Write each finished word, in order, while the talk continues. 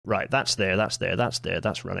Right, that's there, that's there, that's there,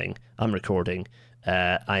 that's running. I'm recording.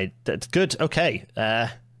 That's good. Okay. Oh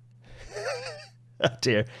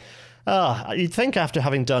dear. You'd think after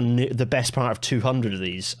having done the best part of 200 of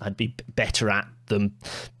these, I'd be better at them,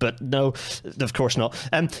 but no, of course not.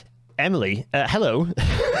 Emily, hello.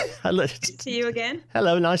 Hello. See you again.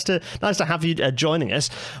 Hello, nice to have you joining us.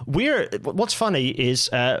 What's funny is,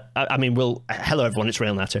 hello everyone, it's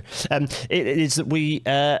Rail Natter. It is that we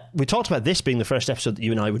talked about this being the first episode that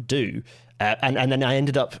you and I would do, and then I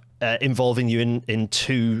ended up involving you in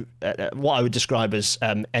two what I would describe as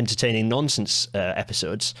entertaining nonsense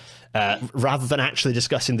episodes, rather than actually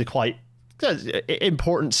discussing the quite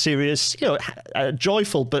important, serious,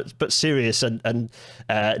 joyful but serious and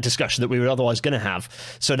discussion that we were otherwise going to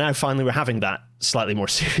have. So now finally we're having that slightly more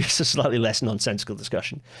serious, a slightly less nonsensical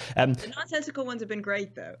discussion. The nonsensical ones have been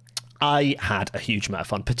great, though. I had a huge amount of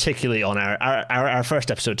fun, particularly on our first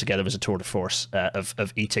episode together was a tour de force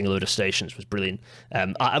of eating a load of stations. It was brilliant.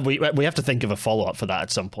 We have to think of a follow-up for that at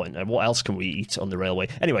some point. What else can we eat on the railway?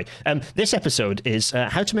 Anyway, this episode is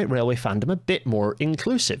how to make railway fandom a bit more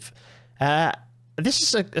inclusive. This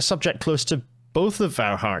is a subject close to both of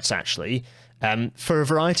our hearts, actually, for a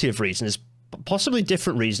variety of reasons, possibly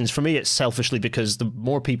different reasons. For me, it's selfishly because the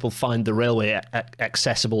more people find the railway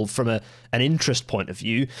accessible from an interest point of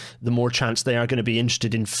view, the more chance they are going to be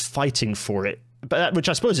interested in fighting for it, but which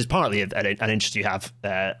I suppose is partly an interest you have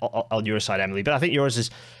on your side, Emily. But I think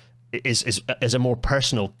yours is a more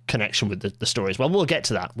personal connection with the story as well. We'll get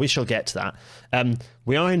to that. We shall get to that.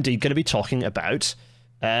 We are indeed going to be talking about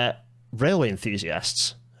railway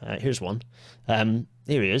enthusiasts. Here's one. Here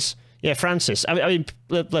he is. Yeah, Francis. I mean,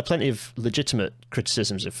 there are plenty of legitimate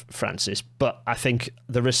criticisms of Francis, but I think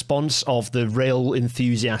the response of the rail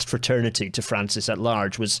enthusiast fraternity to Francis at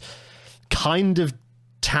large was kind of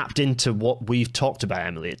tapped into what we've talked about,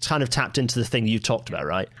 Emily. It's kind of tapped into the thing you talked about,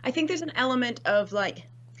 right? I think there's an element of, like,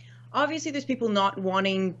 obviously there's people not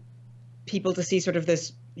wanting people to see sort of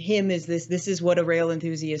this this is what a rail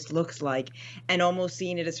enthusiast looks like, and almost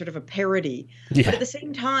seeing it as sort of a parody. Yeah. But at the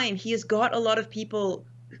same time, he has got a lot of people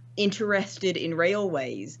interested in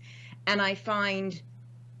railways, and I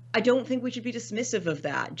don't think we should be dismissive of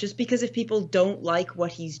that. Just because if people don't like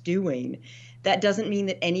what he's doing, that doesn't mean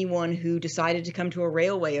that anyone who decided to come to a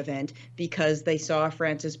railway event because they saw a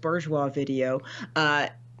Francis Bourgeois video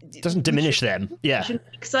doesn't diminish them. Yeah, we shouldn't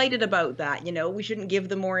be excited about that. We shouldn't give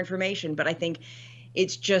them more information. But I think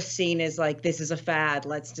it's just seen as like, this is a fad,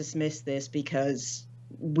 let's dismiss this because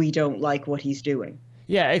we don't like what he's doing.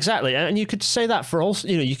 Yeah, exactly. And you could say that for also,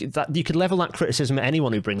 you could level that criticism at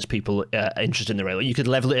anyone who brings people interested in the railway. You could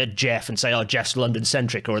level it at Jeff and say, oh, Jeff's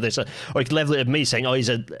London-centric, or you could level it at me saying, oh, he's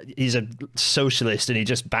a socialist and he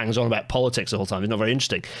just bangs on about politics the whole time. He's not very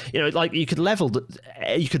interesting. You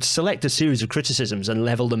could select a series of criticisms and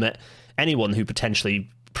level them at anyone who potentially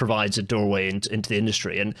provides a doorway into the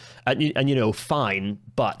industry. And fine,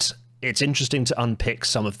 but it's interesting to unpick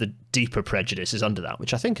some of the deeper prejudices under that,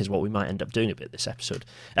 which I think is what we might end up doing a bit this episode.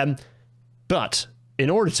 But in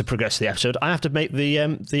order to progress the episode, I have to make the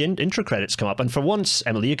intro credits come up. And for once,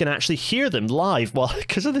 Emily, you can actually hear them live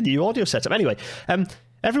because of the new audio setup. Anyway,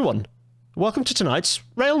 everyone, welcome to tonight's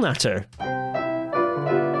Rail Natter.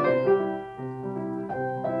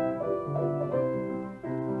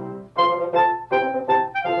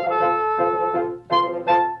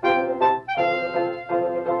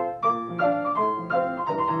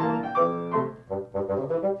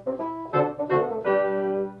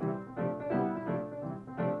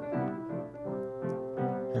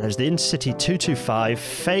 As the In-City 225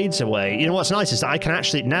 fades away. You know what's nice is that I can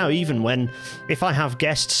actually now, even if I have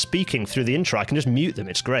guests speaking through the intro, I can just mute them.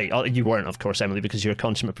 It's great. You weren't, of course, Emily, because you're a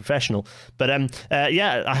consummate professional. But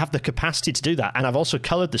yeah, I have the capacity to do that. And I've also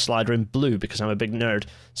coloured the slider in blue because I'm a big nerd.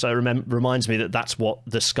 So it reminds me that that's what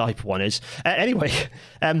the Skype one is. Anyway,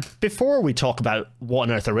 before we talk about what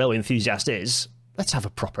on earth a railway enthusiast is, let's have a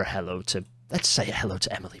proper hello to... Let's say hello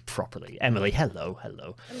to Emily properly. Emily, hello.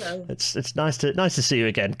 Hello. It's nice to see you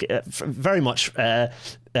again. Very much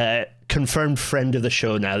confirmed friend of the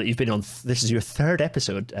show now that you've been on. This is your third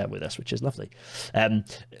episode with us, which is lovely. Have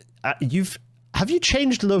you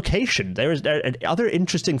changed location? There are other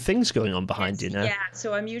interesting things going on behind you now. Yeah,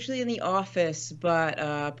 so I'm usually in the office,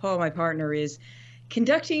 but Paul, my partner, is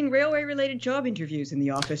conducting railway-related job interviews in the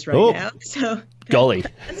office right now. So golly,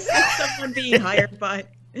 that's someone being hired by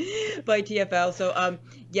TFL. So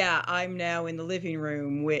yeah, I'm now in the living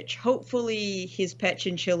room, which hopefully his pet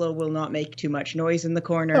chinchilla will not make too much noise in the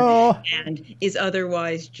corner. And is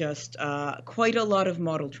otherwise just quite a lot of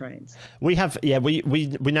model trains. We have, yeah, we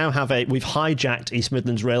now have we've hijacked East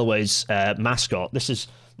Midlands Railway's mascot. This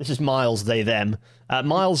This is Miles, they, them.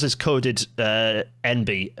 Miles is coded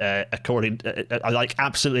NB, according... like,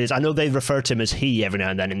 absolutely is. I know they refer to him as he every now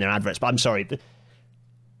and then in their adverts, but I'm sorry.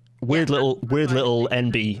 Weird little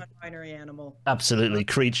NB... Binary animal. Absolutely.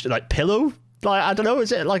 Creature, like, pillow? Like, I don't know,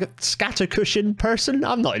 is it like a scatter cushion person?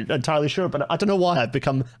 I'm not entirely sure, but I don't know why I've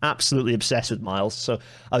become absolutely obsessed with Miles. So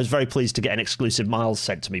I was very pleased to get an exclusive Miles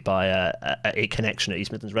sent to me by a connection at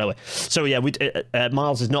East Midlands Railway. So yeah,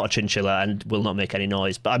 Miles is not a chinchilla and will not make any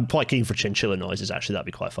noise, but I'm quite keen for chinchilla noises, actually. That'd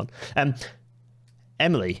be quite fun.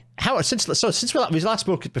 Emily, since we last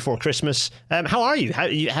spoke before Christmas, how are you?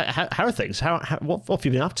 How are things? What have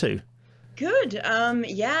you been up to? Good.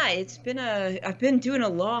 Yeah, I've been doing a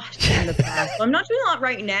lot in the past. Well, I'm not doing a lot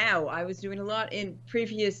right now. I was doing a lot in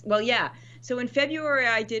previous, well, yeah. So in February,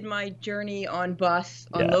 I did my journey on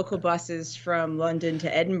local buses from London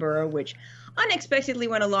to Edinburgh, which unexpectedly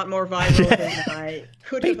went a lot more viral than I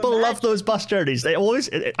could have People love those bus journeys. They always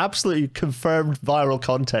absolutely confirmed viral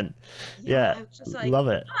content. Yeah, I was just like, love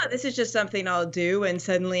it. This is just something I'll do. And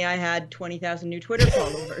suddenly I had 20,000 new Twitter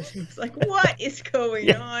followers. It's like, what is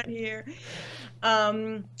going on here?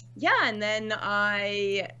 Yeah, and then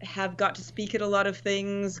I have got to speak at a lot of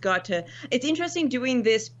things. It's interesting doing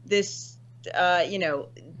this,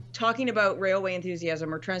 talking about railway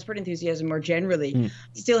enthusiasm or transport enthusiasm more generally.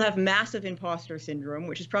 Still have massive imposter syndrome,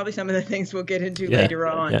 which is probably some of the things we'll get into later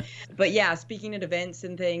on. Yeah. But yeah, speaking at events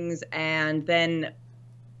and things, and then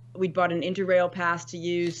we'd bought an Interrail pass to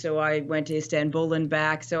use, so I went to Istanbul and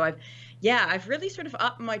back. So I've really sort of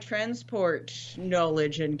upped my transport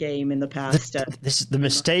knowledge and game in the past. The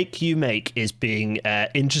mistake you make is being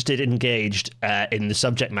interested, engaged in the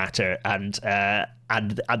subject matter, and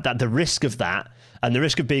the risk of that, and the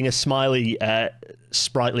risk of being a smiley,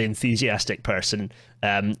 sprightly, enthusiastic person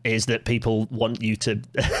is that people want you to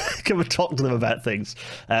come and talk to them about things.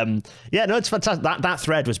 Yeah, no, it's fantastic. That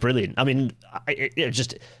thread was brilliant. I mean,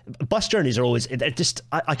 just bus journeys are always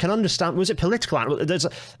I can understand. Was it Political Animal? There's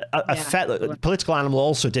Political Animal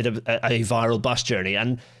also did a viral bus journey,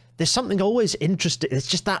 and there's something always interesting. It's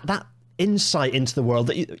just that insight into the world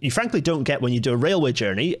that you frankly don't get when you do a railway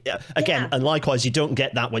journey again, and likewise you don't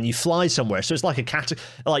get that when you fly somewhere. So it's like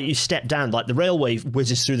like you step down, like the railway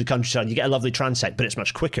whizzes through the countryside, you get a lovely transect, but it's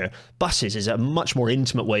much quicker. Buses is a much more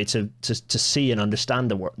intimate way to see and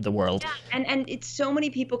understand the world. And it's so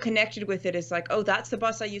many people connected with it. It's like, oh, that's the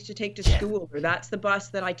bus I used to take to school, or that's the bus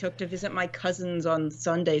that I took to visit my cousins on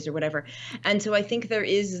Sundays or whatever. And so I think there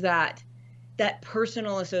is that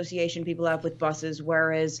personal association people have with buses,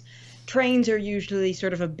 whereas trains are usually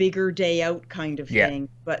sort of a bigger day out kind of thing,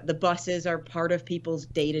 but the buses are part of people's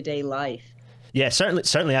day-to-day life. Yeah,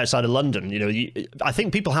 certainly outside of London. I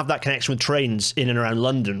think people have that connection with trains in and around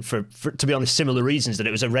London for, to be honest, similar reasons, that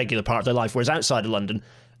it was a regular part of their life, whereas outside of London,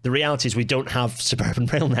 the reality is we don't have suburban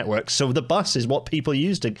rail networks, so the bus is what people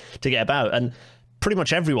use to get about. And pretty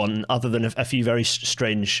much everyone, other than a few very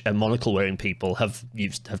strange monocle-wearing people, have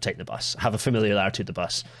taken the bus, have a familiarity with the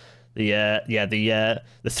bus. The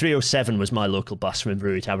 307 was my local bus from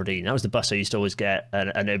Brewery to Aberdeen. That was the bus I used to always get,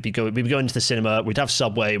 and we'd be going to the cinema. We'd have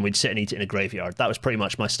Subway, and we'd sit and eat it in a graveyard. That was pretty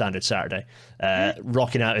much my standard Saturday,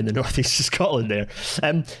 rocking out in the northeast of Scotland there.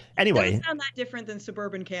 Anyway, doesn't sound that different than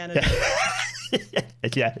suburban Canada.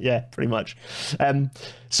 yeah, pretty much.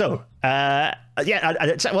 It's a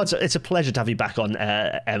pleasure to have you back on,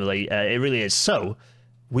 Emily. It really is. So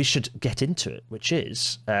we should get into it, which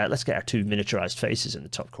is, let's get our two miniaturized faces in the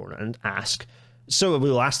top corner and ask. So we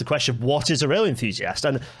will ask the question, what is a rail enthusiast?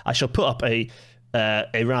 And I shall put up a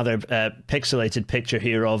rather pixelated picture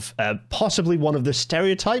here of possibly one of the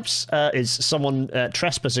stereotypes, is someone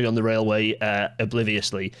trespassing on the railway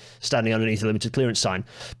obliviously, standing underneath a limited clearance sign.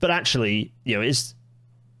 But actually, what's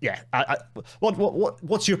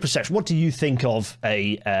your perception? What do you think of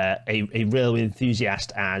a railway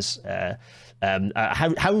enthusiast as?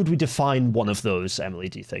 How would we define one of those, Emily,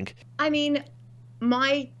 do you think? I mean,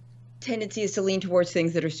 my tendency is to lean towards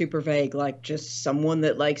things that are super vague, like just someone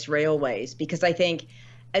that likes railways, because I think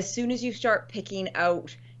as soon as you start picking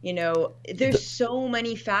out, there's so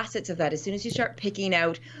many facets of that. As soon as you start picking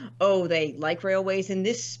out, oh, they like railways in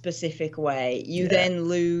this specific way, you then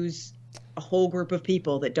lose a whole group of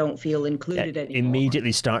people that don't feel included anymore.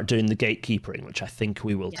 Immediately start doing the gatekeepering, which I think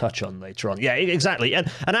we will touch on later on. Yeah, exactly. And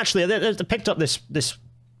actually, they picked up this boo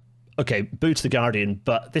to the Guardian,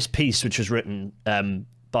 but this piece, which was written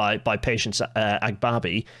by Patience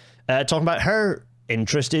Agbabi, talking about her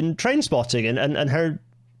interest in train spotting and her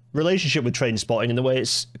relationship with train spotting and the way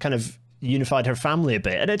it's kind of unified her family a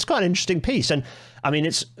bit. And it's quite an interesting piece. And I mean,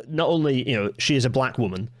 it's not only, she is a black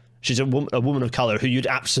woman, She's a woman of color who you'd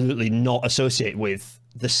absolutely not associate with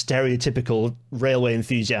the stereotypical railway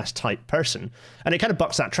enthusiast type person, and it kind of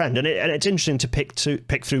bucks that trend. And it's interesting to pick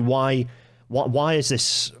through why is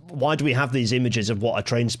this? Why do we have these images of what a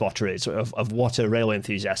train spotter is, of what a railway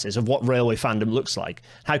enthusiast is, of what railway fandom looks like?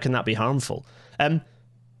 How can that be harmful? And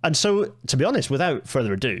so, to be honest, without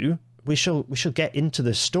further ado, we shall get into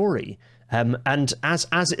the story. And as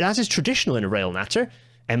is traditional in a rail natter,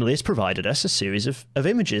 Emily has provided us a series of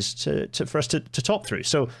images for us to talk through.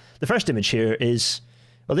 So the first image here is,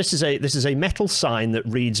 well, this is a metal sign that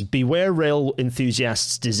reads "Beware Rail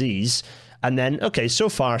Enthusiasts Disease," and then, okay, so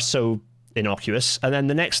far so innocuous, and then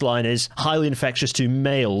the next line is "Highly infectious to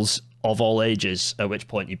males of all ages," at which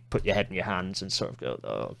point you put your head in your hands and sort of go,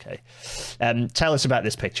 oh, okay. Tell us about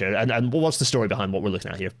this picture, and what's the story behind what we're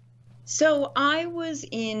looking at here? So I was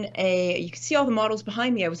you can see all the models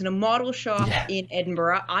behind me. I was in a model shop in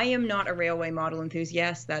Edinburgh. I am not a railway model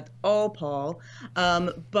enthusiast. That's all Paul.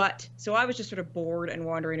 But so I was just sort of bored and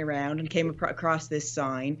wandering around and came across this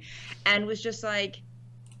sign and was just like,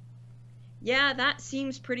 yeah, that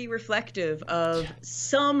seems pretty reflective of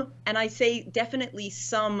some, and I say definitely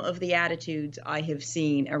some of the attitudes I have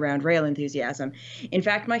seen around rail enthusiasm. In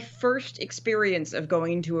fact, my first experience of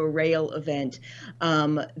going to a rail event,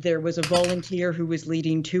 there was a volunteer who was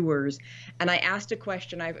leading tours, and I asked a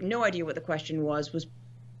question. I have no idea what the question was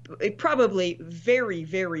probably very,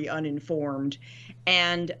 very uninformed,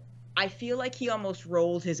 and I feel like he almost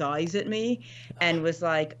rolled his eyes at me and was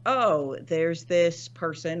like, oh, there's this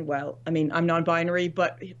person. Well, I mean, I'm non-binary,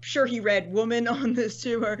 but sure, he read woman on this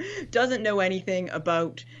tour, doesn't know anything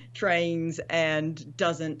about trains, and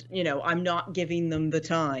doesn't, I'm not giving them the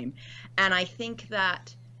time. And I think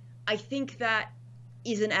that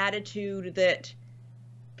is an attitude that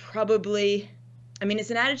probably, it's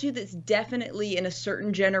an attitude that's definitely in a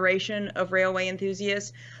certain generation of railway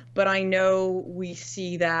enthusiasts. But I know we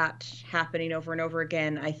see that happening over and over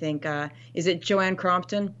again. I think, is it Joanne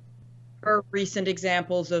Crompton? Her recent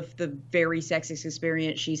examples of the very sexist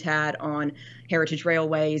experience she's had on heritage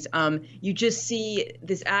railways. You just see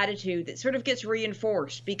this attitude that sort of gets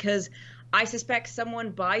reinforced because I suspect someone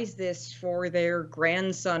buys this for their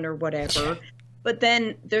grandson or whatever. But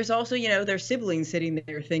then there's also, their siblings sitting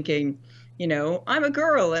there thinking, I'm a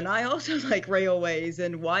girl and I also like railways,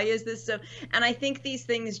 and why is this so? And I think these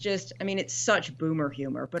things just, it's such boomer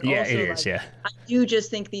humor, but yeah, also it is, yeah. I do just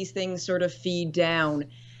think these things sort of feed down.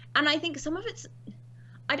 And I think some of it's,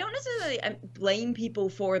 I don't necessarily blame people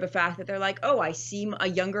for the fact that they're like, oh, I see a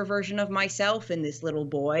younger version of myself in this little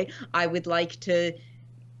boy. I would like to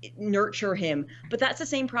nurture him. But that's the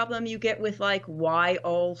same problem you get with like, why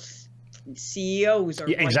all CEOs are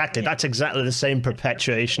exactly. That's exactly the same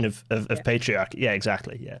perpetuation of patriarchy. Yeah,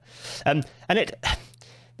 exactly. Yeah, and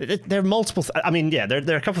there are multiple. There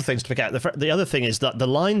are a couple of things to pick out. The other thing is that the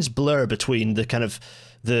lines blur between the kind of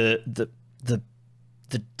the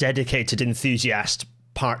dedicated enthusiast,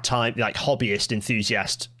 part-time, like hobbyist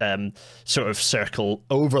enthusiast sort of circle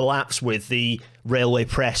overlaps with the railway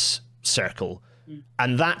press circle.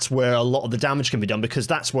 And that's where a lot of the damage can be done, because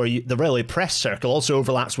that's where the railway press circle also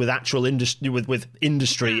overlaps with actual industry, with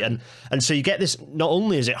industry, and so you get this. Not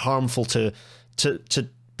only is it harmful to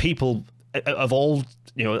people of all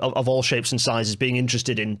of all shapes and sizes being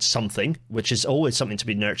interested in something, which is always something to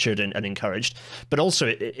be nurtured and encouraged, but also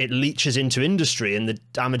it leaches into industry, and the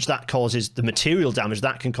damage that causes, the material damage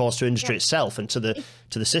that can cause to industry itself and to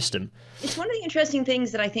the system. It's one of the interesting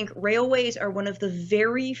things that I think railways are one of the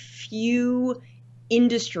very few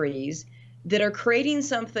industries that are creating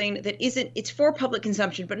something that it's for public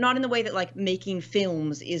consumption, but not in the way that like making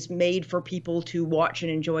films is made for people to watch and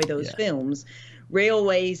enjoy those films.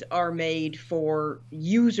 Railways are made for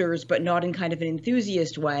users, but not in kind of an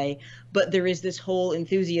enthusiast way. But there is this whole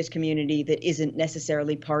enthusiast community that isn't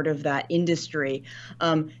necessarily part of that industry.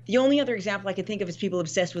 The only other example I could think of is people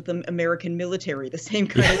obsessed with the American military, the same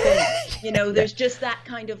kind of thing. There's just that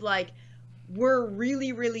kind of like, we're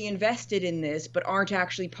really, really invested in this, but aren't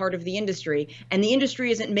actually part of the industry. And the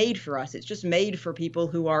industry isn't made for us. It's just made for people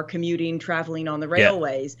who are commuting, traveling on the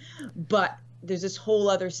railways. But there's this whole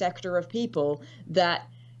other sector of people that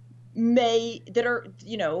are,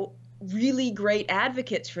 really great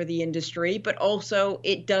advocates for the industry, but also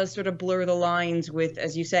it does sort of blur the lines with,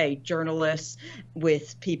 as you say, journalists,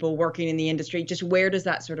 with people working in the industry. Just where does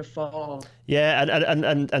that sort of fall? Yeah,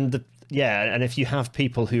 and if you have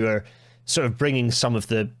people who are sort of bringing some of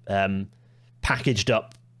the packaged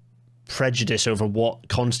up prejudice over what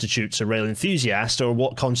constitutes a rail enthusiast or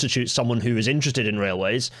what constitutes someone who is interested in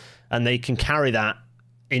railways, and they can carry that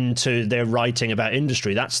into their writing about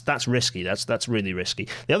industry. That's risky. That's really risky.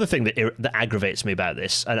 The other thing that aggravates me about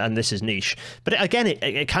this, and this is niche, but again,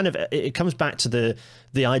 it kind of it comes back to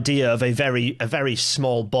the idea of a very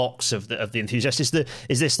small box of the enthusiast.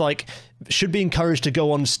 Is this like should be encouraged to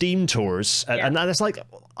go on Steam tours, and it's like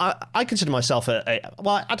I consider myself well,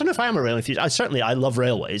 I don't know if I am a rail enthusiast. I love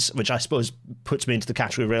railways, which I suppose puts me into the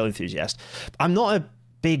category of rail enthusiast. I'm not a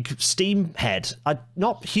big Steam head. I'm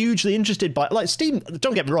not hugely interested by like Steam.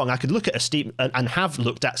 Don't get me wrong, I could look at a Steam and have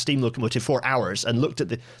looked at Steam Locomotive for hours and looked at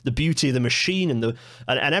the beauty of the machine and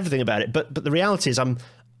everything about it. But the reality is, I'm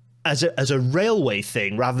as a railway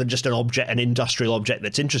thing rather than just an industrial object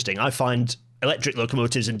that's interesting. I find electric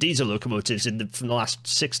locomotives and diesel locomotives from the last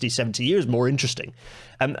 60, 70 years more interesting.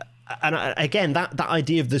 And again, that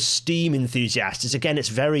idea of the Steam enthusiast is, again, it's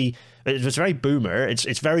very boomer.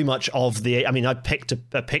 It's very much of the. I mean, I picked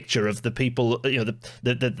a picture of the people.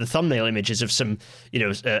 The thumbnail images of some.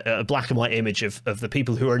 A black and white image of the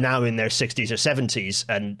people who are now in their 60s or 70s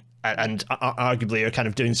and arguably are kind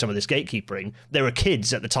of doing some of this gatekeepering. They were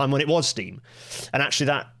kids at the time when it was Steam, and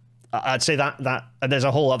actually I'd say that and there's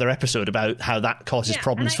a whole other episode about how that causes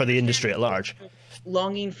problems for the industry at large.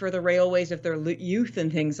 Longing for the railways of their youth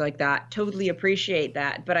and things like that. Totally appreciate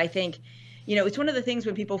that. But I think, it's one of the things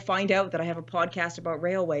when people find out that I have a podcast about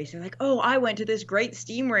railways, they're like, oh, I went to this great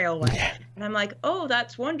steam railway. Yeah. And I'm like, oh,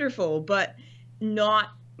 that's wonderful, but not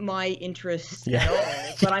my interest at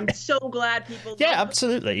all. But I'm so glad people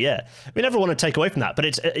absolutely. Yeah, we never want to take away from that, but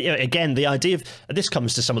it's again, the idea of this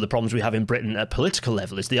comes to some of the problems we have in Britain at political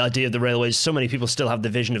level, is the idea of the railways. So many people still have the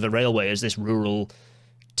vision of the railway as this rural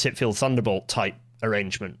Titfield Thunderbolt type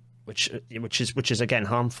arrangement, which is again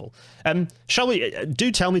harmful. Shall we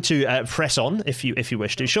do tell me to press on if you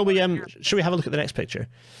wish to? Shall we have a look at the next picture?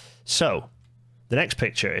 So the next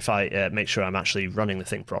picture, if I make sure I'm actually running the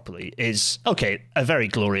thing properly, is a very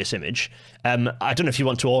glorious image. I don't know if you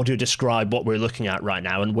want to audio describe what we're looking at right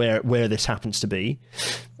now and where this happens to be.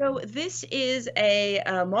 So this is a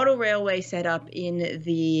model railway set up in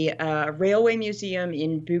the Railway Museum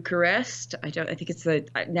in Bucharest. I think it's the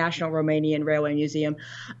National Romanian Railway Museum.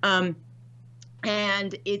 And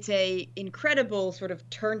it's a incredible sort of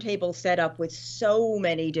turntable setup with so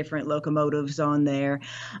many different locomotives on there.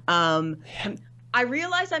 I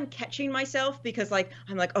realize I'm catching myself because I'm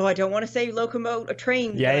like, oh, I don't want to say a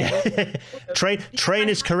train. Yeah. Train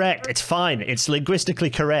is correct. It's fine. It's linguistically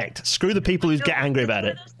correct. Screw the people who get angry about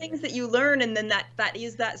it. One of those things that you learn, and then that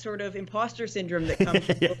is that sort of imposter syndrome that comes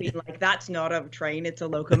from people being like, that's not a train, it's a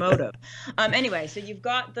locomotive. Anyway, so you've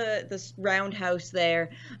got this roundhouse there,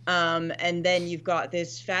 and then you've got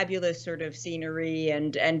this fabulous sort of scenery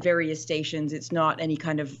and various stations. It's not any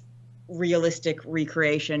kind of realistic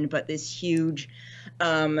recreation, but this huge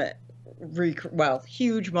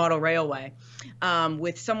huge model railway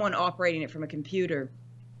with someone operating it from a computer.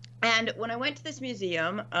 And when I went to this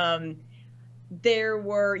museum, you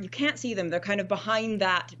can't see them, they're kind of behind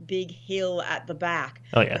that big hill at the back.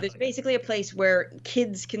 Oh yeah. There's basically a place where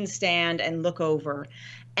kids can stand and look over,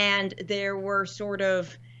 and there were sort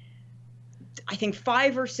of, I think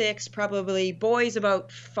 5 or 6 probably boys,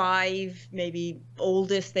 about 5, maybe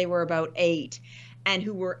oldest they were about 8, and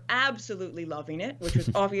who were absolutely loving it, which was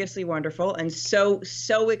obviously wonderful, and so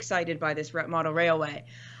excited by this model railway.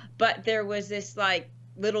 But there was this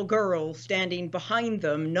little girl standing behind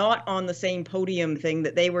them, not on the same podium thing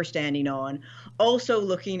that they were standing on, also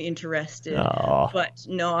looking interested, but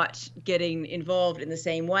not getting involved in the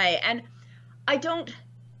same way. And I don't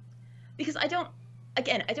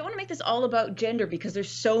want to make this all about gender because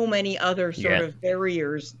there's so many other sort of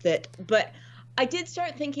barriers but I did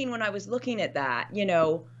start thinking when I was looking at that,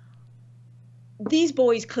 these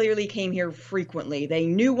boys clearly came here frequently. They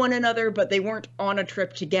knew one another, but they weren't on a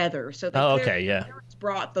trip together. So parents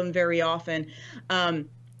brought them very often. And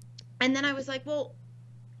then I was like, well,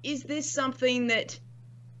 is this something that,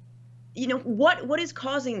 what is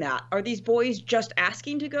causing that? Are these boys just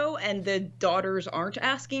asking to go and the daughters aren't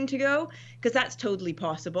asking to go? Because that's totally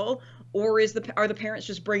possible. Or are the parents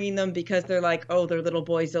just bringing them because they're like, oh, they're little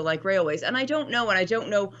boys, they'll like railways? And I don't know. And I don't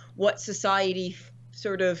know what society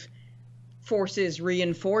sort of forces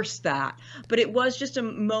reinforce that. But it was just a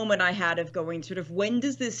moment I had of going sort of, when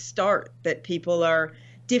does this start that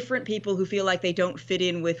different people who feel like they don't fit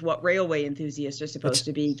in with what railway enthusiasts are supposed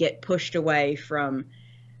to be get pushed away from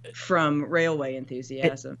railway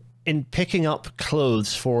enthusiasm? In picking up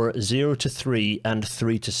clothes for 0 to 3 and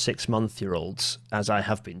 3 to 6 month-year-olds, as I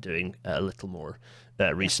have been doing a little more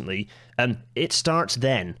recently, it starts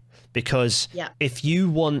then, because if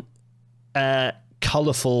you want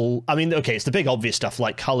colorful. I mean, okay, it's the big obvious stuff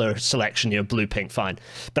like color selection, blue, pink, fine.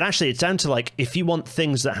 But actually, it's down to like if you want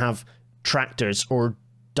things that have tractors or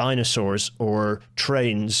dinosaurs or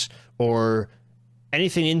trains or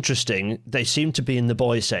anything interesting, they seem to be in the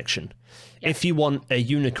boys section. Yeah. If you want a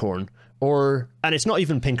unicorn, and it's not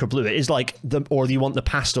even pink or blue, it is like or you want the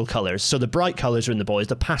pastel colors. So the bright colors are in the boys,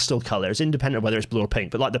 the pastel colors, independent of whether it's blue or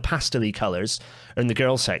pink, but like the pastel-y colors are in the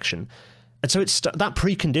girls section. And so that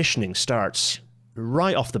preconditioning starts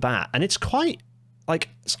right off the bat, and it's quite like,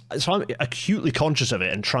 so I'm acutely conscious of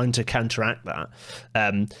it and trying to counteract that.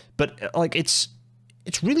 But like it's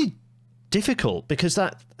really difficult because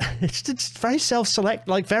it's very self-select,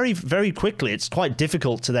 like very, very quickly. It's quite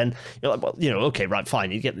difficult to then, like, well, okay, right,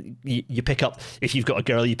 fine. You pick up, if you've got a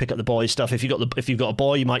girl, you pick up the boy stuff. If you've got a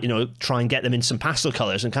boy, you might, try and get them in some pastel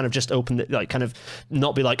colors and kind of just open it, like kind of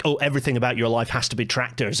not be like, oh, everything about your life has to be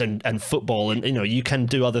tractors and football, and you can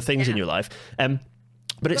do other things in your life.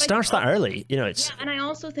 But it starts that early, it's. Yeah, and I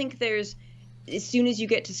also think there's, as soon as you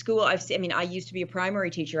get to school, I used to be a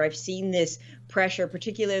primary teacher. I've seen this pressure,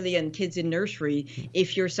 particularly on kids in nursery.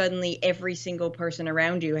 If you're suddenly, every single person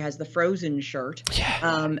around you has the Frozen shirt,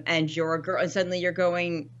 and you're a girl, and suddenly you're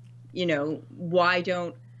going, why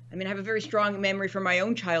don't, I have a very strong memory from my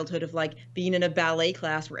own childhood of like being in a ballet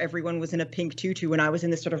class where everyone was in a pink tutu and I was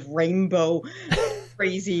in this sort of rainbow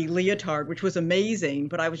crazy leotard, which was amazing,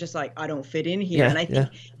 but I was just like, I don't fit in here. And I think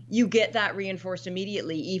you get that reinforced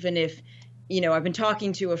immediately, even if, I've been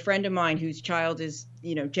talking to a friend of mine whose child is,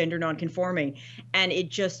 gender nonconforming, and it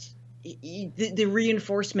just, the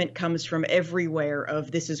reinforcement comes from everywhere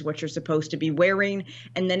of this is what you're supposed to be wearing,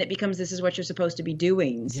 and then it becomes this is what you're supposed to be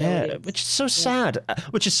doing. So which is so sad.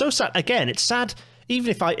 Which is so sad. Again, it's sad. Even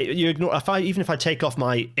if I take off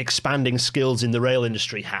my expanding skills in the rail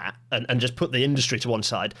industry hat and just put the industry to one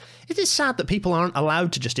side, it is sad that people aren't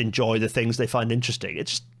allowed to just enjoy the things they find interesting.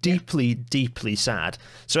 It's just deeply, deeply sad.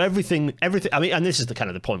 So everything. And this is the kind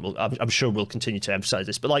of the point. I'm sure we'll continue to emphasize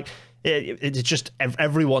this, but like it's just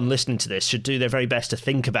everyone listening to this should do their very best to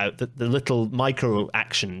think about the little micro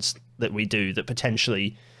actions that we do that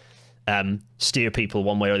potentially steer people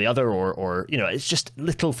one way or the other, or it's just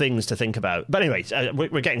little things to think about. But anyways,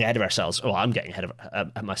 we're getting ahead of ourselves. Well, I'm getting ahead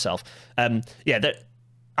of myself.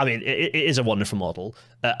 It is a wonderful model.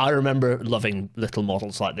 I remember loving little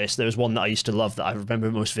models like this. There was one that I used to love that I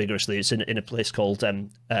remember most vigorously. It's in a place called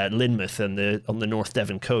Lynmouth on the North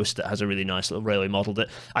Devon coast that has a really nice little railway model that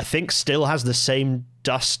I think still has the same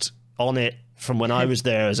dust on it from when I was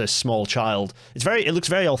there as a small child. It looks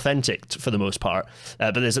very authentic for the most part,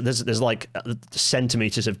 but there's like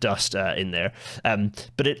centimeters of dust in there.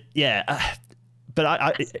 But it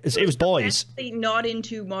was boys. Not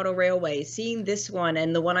into model railways. Seeing this one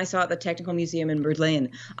and the one I saw at the Technical Museum in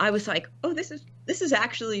Berlin, I was like, oh, this is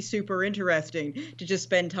actually super interesting to just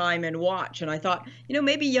spend time and watch. And I thought,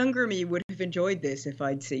 maybe younger me would have enjoyed this if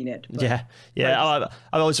I'd seen it. But,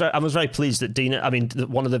 I was very pleased that Dina.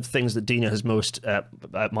 One of the things that Dina has most,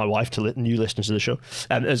 my wife, to new listeners of the show,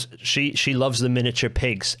 is she loves the miniature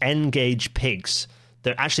pigs, N-gauge pigs.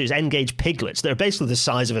 They're actually N-gauge piglets. They're basically the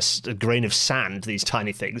size of a grain of sand, these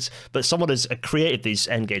tiny things. But someone has created these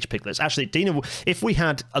N-gauge piglets. Actually, Dina, if we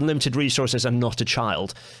had unlimited resources and not a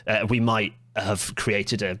child, we might have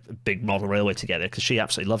created a big model railway together because she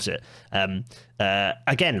absolutely loves it.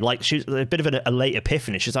 Again, like she's a bit of a late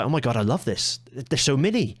epiphany. She's like, oh my God, I love this. They're so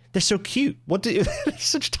mini. They're so cute.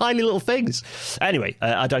 Such tiny little things. Anyway,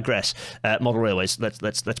 I digress. Model railways.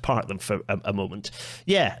 Let's park them for a moment.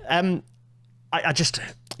 Yeah. There's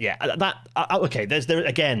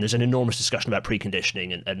an enormous discussion about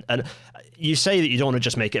preconditioning, and you say that you don't want to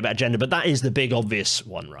just make it about gender, but that is the big obvious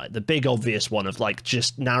one, right? The big obvious one of like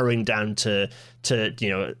just narrowing down to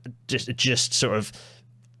just sort of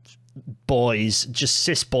boys, just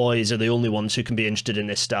cis boys are the only ones who can be interested in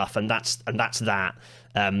this stuff, and that's that.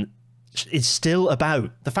 It's still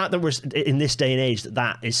about the fact that we're in this day and age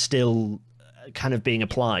that is still kind of being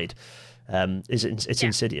applied. It's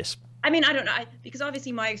insidious. I don't know, because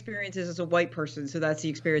obviously my experience is as a white person, so that's the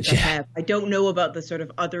experience I have. I don't know about the sort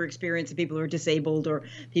of other experience of people who are disabled or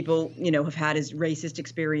people, have had as racist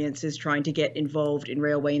experiences trying to get involved in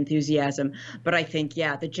railway enthusiasm. But I think,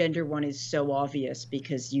 the gender one is so obvious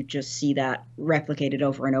because you just see that replicated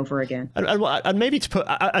over and over again. And maybe to put,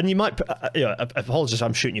 and you might, apologies,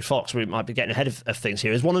 I'm shooting you, Fox. We might be getting ahead of things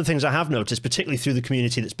here. Is one of the things I have noticed, particularly through the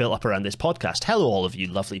community that's built up around this podcast. Hello, all of you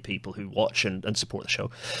lovely people who watch and support the show.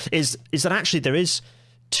 Is that actually there is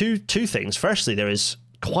two things. Firstly, there is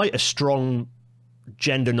quite a strong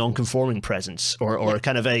gender non-conforming presence, or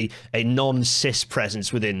kind of a non-cis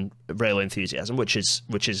presence within railway enthusiasm, which is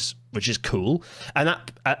cool,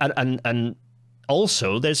 and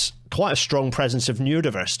also there's quite a strong presence of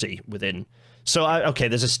neurodiversity within. So, okay,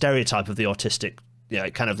 there's a stereotype of the autistic,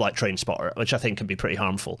 kind of like train spotter, which I think can be pretty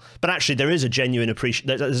harmful. But actually, there is a genuine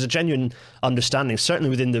there's a genuine understanding, certainly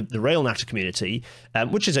within the rail natter community,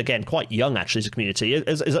 which is, again, quite young, actually, as a community,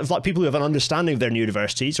 is like people who have an understanding of their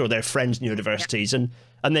neurodiversities or their friends' neurodiversities, and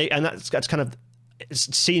that's kind of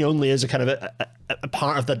it's seen only as a kind of a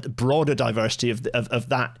part of the broader diversity of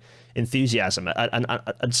that enthusiasm,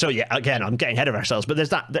 and so again, I'm getting ahead of ourselves, but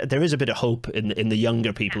there is a bit of hope in the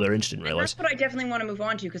younger people who are interested in rail. That's what I definitely want to move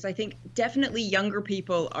on to, because I think definitely younger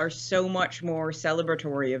people are so much more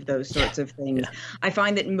celebratory of those sorts of things. I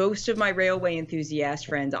find that most of my railway enthusiast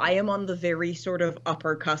friends, I am on the very sort of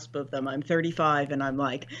upper cusp of them. I'm 35 and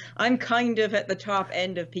I'm kind of at the top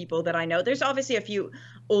end of people that I know. There's obviously a few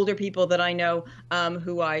older people that I know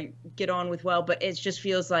who I get on with well, but it just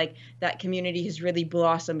feels like that community has really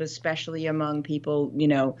blossomed, especially among people,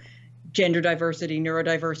 gender diversity,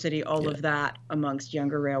 neurodiversity, all of that amongst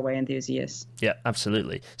younger railway enthusiasts. Yeah,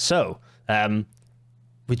 absolutely. So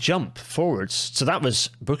we jump forwards. So that was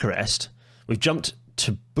Bucharest. We've jumped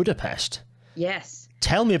to Budapest. Yes.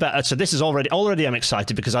 Tell me about it. So this is already I'm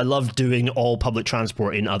excited because I love doing all public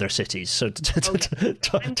transport in other cities. So tell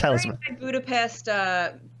us. I'm Budapest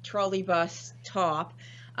trolley bus top,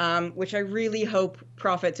 which I really hope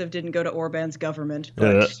profits of didn't go to Orban's government.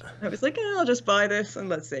 But I was like, I'll just buy this and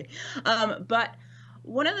let's see. But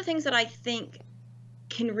one of the things that I think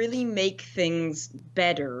can really make things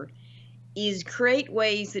better is create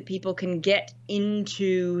ways that people can get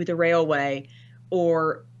into the railway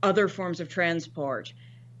or other forms of transport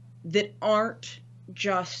that aren't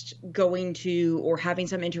just going to or having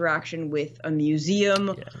some interaction with a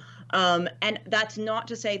museum. And that's not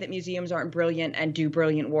to say that museums aren't brilliant and do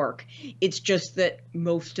brilliant work. It's just that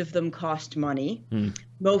most of them cost money.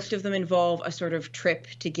 Most of them involve a sort of trip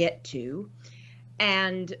to get to.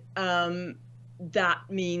 And that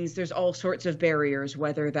means there's all sorts of barriers,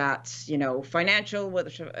 whether that's, financial,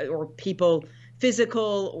 or people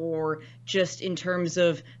physical, or just in terms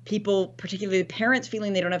of people, particularly parents,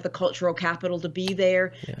 feeling they don't have the cultural capital to be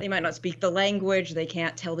there. They might not speak the language. They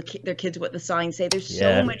can't tell their kids what the signs say. There's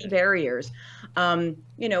so many barriers. When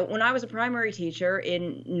I was a primary teacher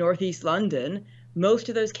in Northeast London, most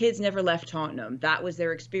of those kids never left Tottenham. That was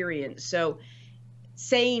their experience. So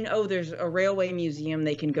saying, there's a railway museum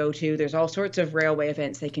they can go to, there's all sorts of railway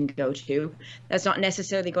events they can go to, that's not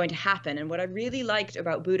necessarily going to happen. And what I really liked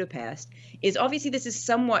about Budapest is obviously this is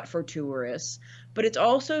somewhat for tourists, but it's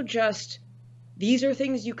also just, these are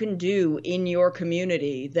things you can do in your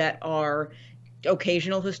community that are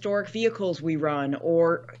occasional historic vehicles we run,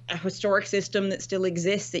 or a historic system that still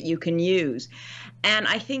exists that you can use. And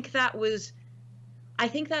I think that's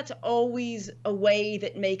always a way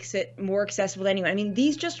that makes it more accessible to anyone. I mean,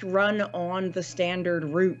 these just run on the standard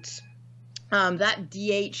routes. That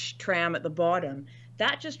DH tram at the bottom,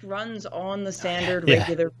 that just runs on the standard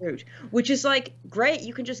regular route, which is like, great,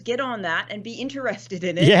 you can just get on that and be interested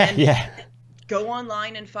in it and go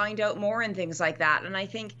online and find out more and things like that. And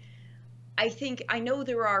I know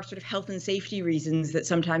there are sort of health and safety reasons that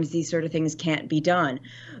sometimes these sort of things can't be done.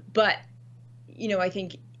 But, I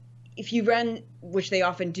think if you run, which they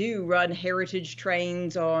often do, run heritage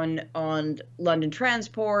trains on London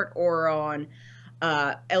Transport or on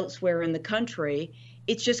elsewhere in the country,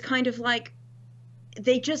 it's just kind of like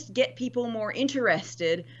they just get people more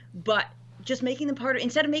interested, but just making them part of,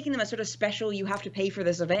 instead of making them a sort of special, you have to pay for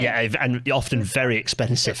this event. Yeah, and often very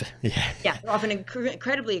expensive. Yeah, often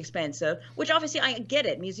incredibly expensive, which obviously I get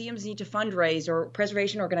it. Museums need to fundraise, or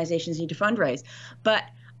preservation organizations need to fundraise. But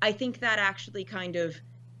I think that actually kind of,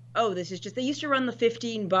 this is just, they used to run the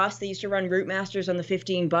 15 bus. They used to run route masters on the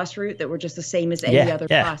 15 bus route that were just the same as any other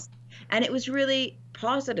bus. And it was really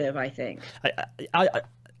positive, I think.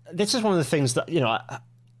 This is one of the things that,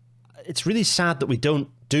 it's really sad that we don't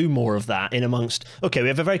do more of that in amongst, we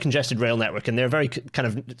have a very congested rail network, and there are very kind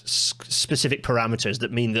of specific parameters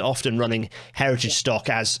that mean that often running heritage stock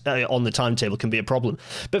as on the timetable can be a problem.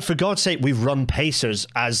 But for God's sake, we've run pacers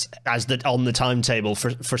as on the timetable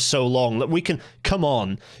for so long that we can come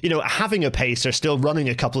on, having a pacer, still running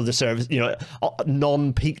a couple of the service,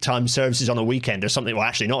 non-peak time services on a weekend or something. Well,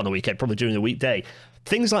 actually not on a weekend, probably during the weekday.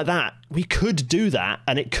 Things like that, we could do that,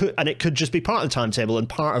 and it could just be part of the timetable and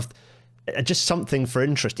part of just something for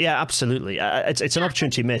interest. Yeah, absolutely. It's an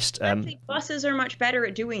opportunity missed. Buses are much better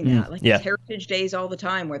at doing that. There's heritage days all the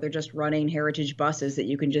time where they're just running heritage buses that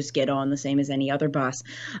you can just get on the same as any other bus.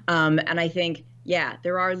 And I think yeah,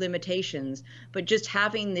 there are limitations, but just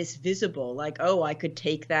having this visible, like, oh, I could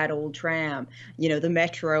take that old tram, the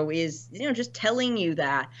metro is, just telling you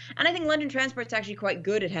that. And I think London Transport's actually quite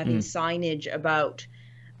good at having signage about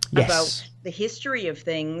Yes. the history of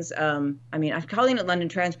things. I mean, I'm calling it London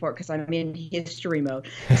Transport because I'm in history mode.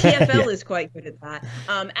 TfL Yeah. is quite good at that,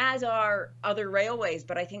 as are other railways.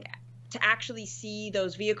 But I think to actually see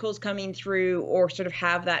those vehicles coming through or sort of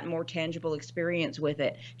have that more tangible experience with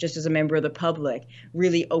it, just as a member of the public,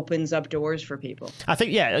 really opens up doors for people. I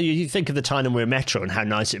think, yeah, you think of the time when we were Metro and how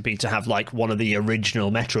nice it'd be to have like one of the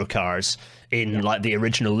original Metro cars in like the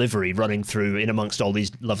original livery running through in amongst all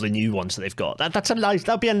these lovely new ones that they've got.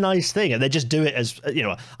 That'd be a nice thing. And they just do it as,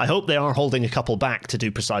 I hope they are holding a couple back to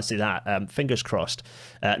do precisely that. Fingers crossed.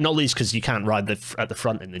 Not least because you can't ride at the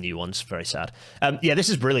front in the new ones. Very sad. Yeah, this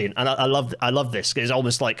is brilliant. And I love this. It's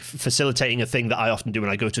almost like facilitating a thing that I often do when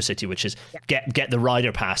I go to a city, which is get the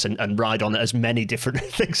rider pass and ride on as many different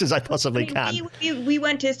things as I possibly can. We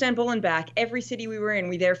went to Istanbul and back. Every city we were in,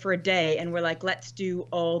 we were there for a day, and we're like, let's do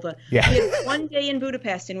all the. Yeah. We had one day in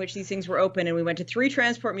Budapest in which these things were open, and we went to 3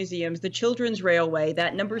 transport museums, the Children's Railway,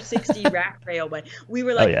 that number 60 rack railway. We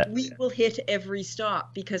were like, we will hit every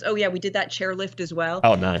stop because, we did that chairlift as well.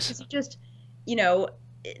 Oh, nice. It's just,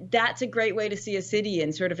 that's a great way to see a city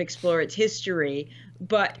and sort of explore its history.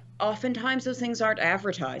 But oftentimes those things aren't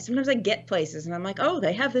advertised. Sometimes I get places and I'm like, oh,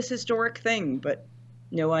 they have this historic thing, but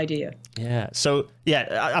no idea. Yeah. So, yeah,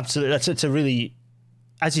 absolutely. It's a really,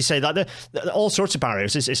 as you say, that all sorts of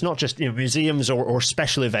barriers. It's not just museums or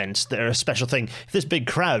special events that are a special thing. If there's big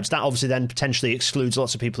crowds, that obviously then potentially excludes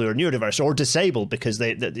lots of people who are neurodiverse or disabled because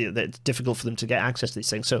it's difficult for them to get access to these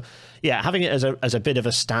things. So, yeah, having it as a bit of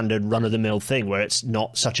a standard run-of-the-mill thing where it's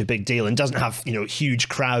not such a big deal and doesn't have huge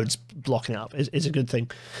crowds blocking it up is a good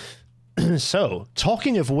thing. So,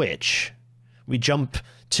 talking of which, we jump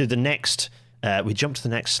to the next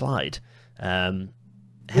slide.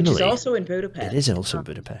 Which Emily, is also in Budapest. It is also in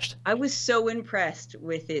Budapest. I was so impressed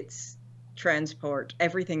with its transport,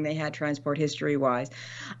 everything they had transport history-wise.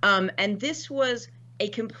 And this was a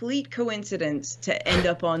complete coincidence to end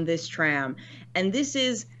up on this tram. And this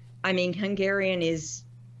is, Hungarian is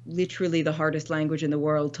literally the hardest language in the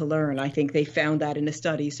world to learn. I think they found that in a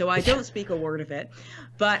study. So I don't speak a word of it.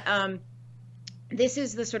 But this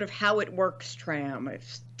is the sort of how it works tram,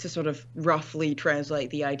 to sort of roughly translate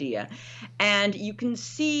the idea. And you can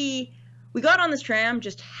see we got on this tram,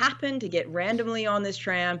 just happened to get randomly on this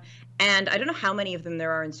tram. And I don't know how many of them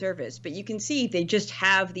there are in service, but you can see they just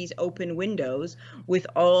have these open windows with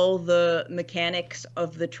all the mechanics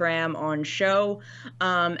of the tram on show.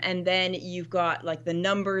 And then you've got like the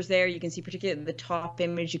numbers there. You can see particularly the top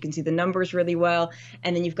image, you can see the numbers really well.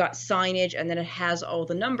 And then you've got signage, and then it has all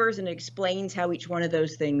the numbers and it explains how each one of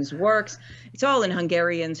those things works. It's all in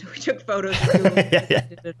Hungarian, so we took photos of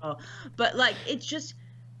it all. But like, it's just,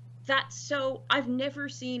 I've never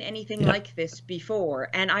seen anything like this before.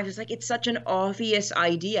 And I was like, it's such an obvious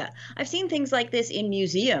idea. I've seen things like this in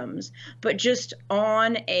museums, but just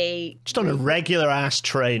on a regular ass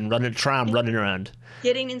tram running around.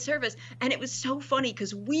 Getting in service. And it was so funny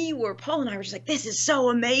because Paul and I were just like, this is so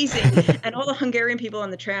amazing. And all the Hungarian people on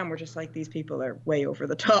the tram were just like, these people are way over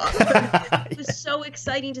the top. It was so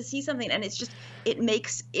exciting to see something. And it's just, it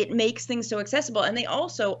makes things so accessible. And they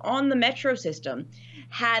also, on the metro system,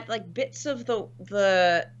 had like bits of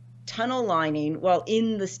the tunnel lining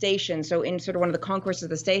in the station, so in sort of one of the concourses of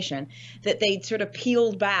the station, that they'd sort of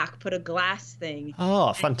peeled back, put a glass thing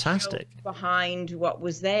fantastic behind what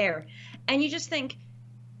was there. And you just think,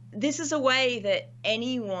 this is a way that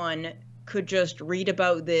anyone could just read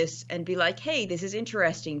about this and be like, hey, this is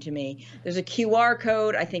interesting to me. There's a QR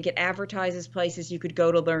code. I think it advertises places you could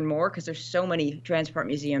go to learn more because there's so many transport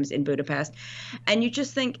museums in Budapest. And you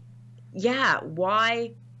just think, yeah,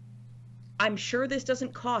 why? I'm sure this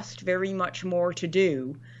doesn't cost very much more to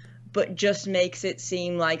do, but just makes it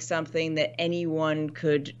seem like something that anyone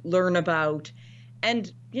could learn about.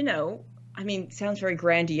 And, it sounds very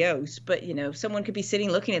grandiose, but, someone could be sitting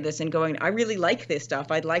looking at this and going, I really like this stuff.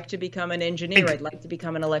 I'd like to become an engineer. I'd like to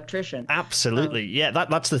become an electrician. Absolutely. Yeah,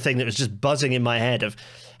 that's the thing that was just buzzing in my head of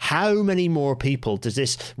how many more people does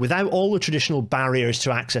this, without all the traditional barriers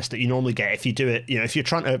to access that you normally get if you do it, if you're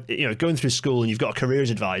trying to, going through school and you've got a careers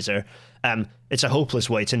advisor, it's a hopeless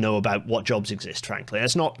way to know about what jobs exist, frankly.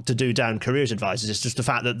 It's not to do down careers advisors. It's just the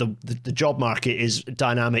fact that the job market is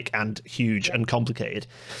dynamic and huge and complicated.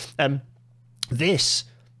 This,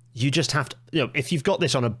 you just have to, if you've got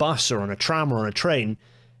this on a bus or on a tram or on a train,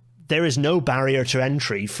 there is no barrier to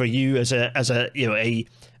entry for you as a you know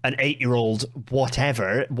an 8-year-old,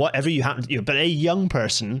 whatever you happen to, but a young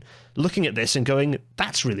person looking at this and going,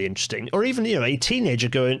 that's really interesting, or even, you know, a teenager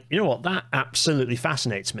going, you know what, that absolutely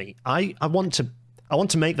fascinates me. I want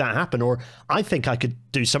to make that happen, or I think I could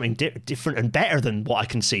do something different and better than what I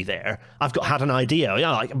can see there. I've had an idea. Yeah,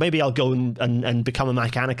 like maybe I'll go and become a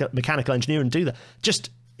mechanical engineer and do that. Just,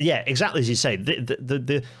 yeah, exactly as you say.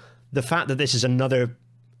 The fact that this is another,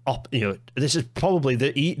 you know, this is probably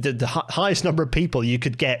the highest number of people you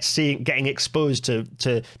could getting exposed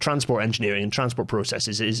to transport engineering and transport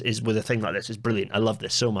processes is with a thing like this is brilliant. I love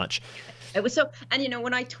this so much. It was so, and you know,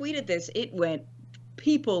 when I tweeted this, it went.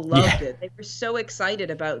 People loved it. They were so excited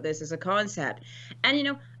about this as a concept. And, you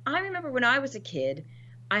know, I remember when I was a kid,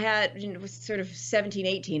 I had, you know, was sort of 17,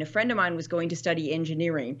 18, a friend of mine was going to study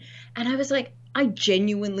engineering. And I was like, I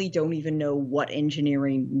genuinely don't even know what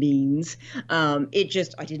engineering means. I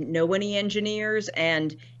didn't know any engineers,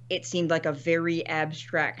 and it seemed like a very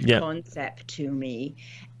abstract concept to me.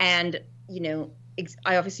 And, you know,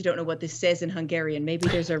 I obviously don't know what this says in Hungarian. Maybe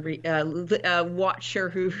there's a watcher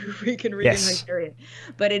who we can read in Hungarian.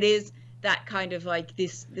 But it is that kind of like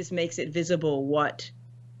this makes it visible what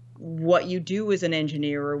you do as an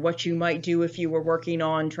engineer, or what you might do if you were working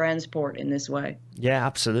on transport in this way. Yeah,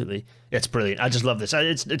 absolutely. It's brilliant. I just love this.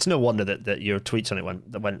 It's no wonder that your tweets on it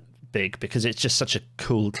went big, because it's just such a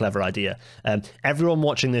cool, clever idea. Everyone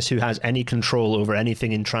watching this who has any control over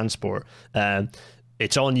anything in transport,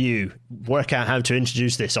 it's on you. Work out how to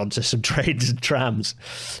introduce this onto some trains and trams.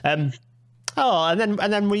 And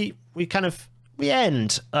then we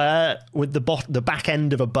end with the back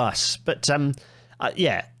end of a bus. But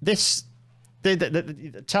this.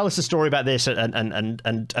 Tell us a story about this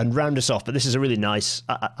and round us off. But this is a really nice.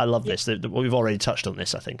 I love this. We've already touched on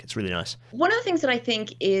this. I think it's really nice. One of the things that I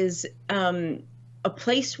think is a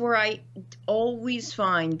place where I always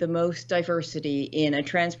find the most diversity in a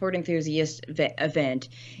transport enthusiast event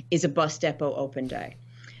is a bus depot open day.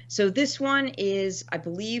 So this one is, I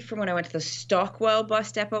believe, from when I went to the Stockwell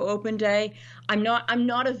bus depot open day. I'm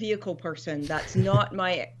not a vehicle person. That's not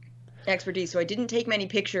my expertise. So I didn't take many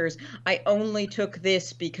pictures. I only took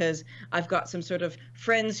this because I've got some sort of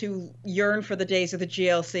friends who yearn for the days of the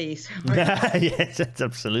GLC. So yes,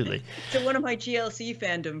 absolutely. So one of my GLC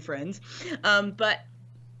fandom friends. But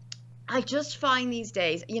I just find these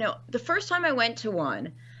days, you know, the first time I went to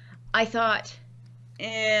one, I thought,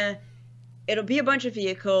 it'll be a bunch of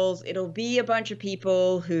vehicles. It'll be a bunch of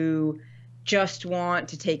people who just want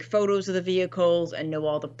to take photos of the vehicles and know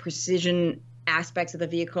all the precision aspects of the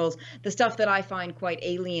vehicles, the stuff that I find quite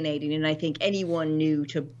alienating, and I think anyone new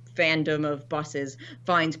to fandom of buses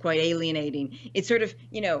finds quite alienating. It's sort of,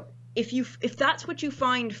 you know, if that's what you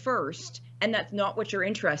find first and that's not what you're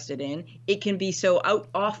interested in, it can be so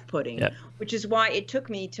off-putting, which is why it took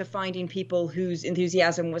me to finding people whose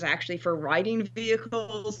enthusiasm was actually for riding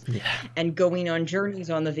vehicles and going on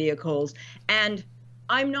journeys on the vehicles. And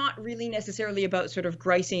I'm not really necessarily about sort of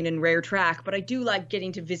gricing and rare track, but I do like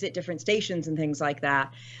getting to visit different stations and things like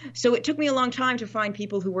that. So it took me a long time to find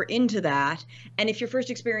people who were into that. And if your first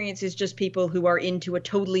experience is just people who are into a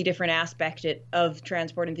totally different aspect of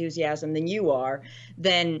transport enthusiasm than you are,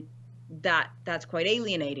 then that's quite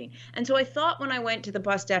alienating. And so I thought when I went to the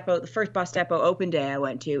bus depot, the first bus depot open day I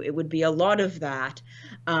went to, it would be a lot of that.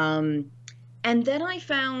 And then I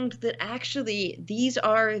found that actually these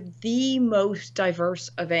are the most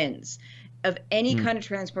diverse events of any kind of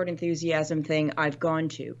transport enthusiasm thing I've gone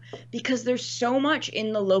to, because there's so much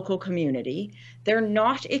in the local community. They're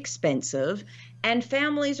not expensive, and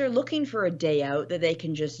families are looking for a day out that they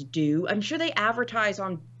can just do. I'm sure they advertise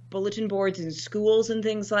on bulletin boards in schools and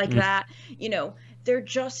things like that. You know, they're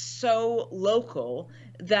just so local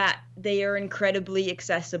that they are incredibly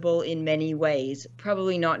accessible in many ways.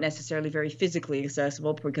 Probably not necessarily very physically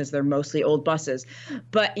accessible because they're mostly old buses.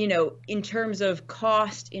 But, you know, in terms of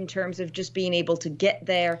cost, in terms of just being able to get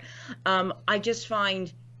there, I just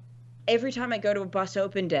find every time I go to a bus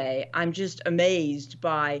open day, I'm just amazed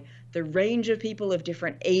by the range of people of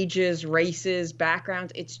different ages, races,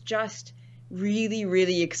 backgrounds. It's just really,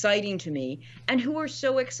 really exciting to me. And who are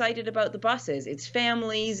so excited about the buses? It's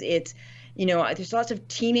families, it's, you know, there's lots of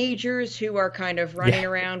teenagers who are kind of running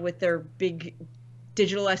around with their big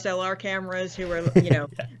digital SLR cameras who are, you know,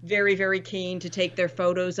 very, very keen to take their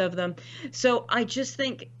photos of them. So I just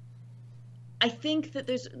think, that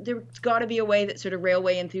there's got to be a way that sort of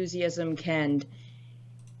railway enthusiasm can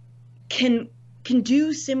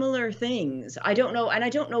do similar things. I don't know, and I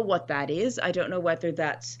don't know what that is. I don't know whether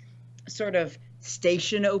that's sort of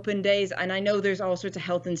station open days, and I know there's all sorts of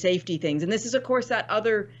health and safety things. And this is, of course, that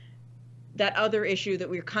other that other issue that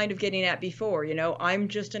we were kind of getting at before. You know, I'm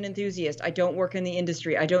just an enthusiast. I don't work in the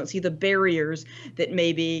industry. I don't see the barriers that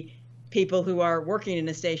maybe people who are working in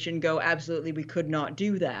a station go, absolutely, we could not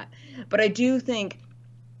do that. But I do think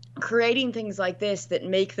creating things like this that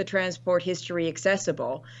make the transport history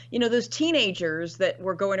accessible, you know, those teenagers that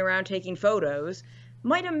were going around taking photos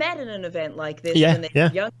might have met at an event like this when they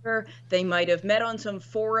were younger. They might have met on some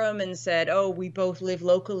forum and said, oh, we both live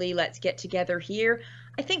locally, let's get together here.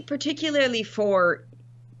 I think particularly for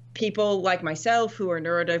people like myself who are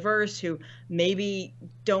neurodiverse, who maybe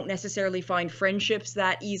don't necessarily find friendships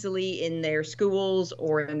that easily in their schools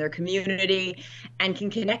or in their community, and can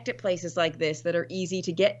connect at places like this that are easy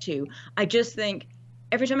to get to. I just think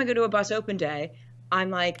every time I go to a bus open day, I'm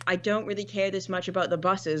like, I don't really care this much about the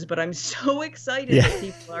buses, but I'm so excited that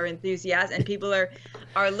people are enthusiastic and people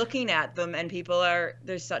are looking at them, and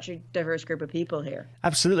there's such a diverse group of people here.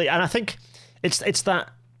 Absolutely. And I think it's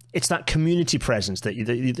that community presence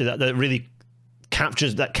that really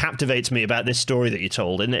captivates me about this story that you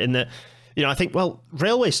told. In that, you know, I think, well,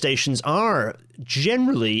 railway stations are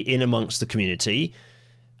generally in amongst the community.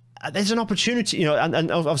 There's an opportunity, you know,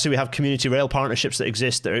 and obviously we have community rail partnerships that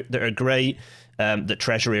exist that are great. That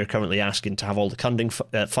Treasury are currently asking to have all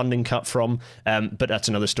the funding cut from, but that's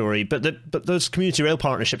another story. But those community rail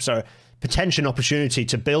partnerships are potential opportunity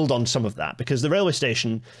to build on some of that, because the railway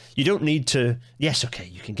station, you don't need to. Yes, okay,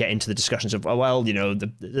 you can get into the discussions of, oh, well, you know,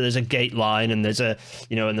 there's a gate line and there's a,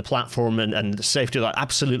 you know, and the platform and the safety. Like,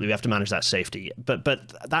 absolutely, we have to manage that safety, but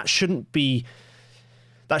that shouldn't be.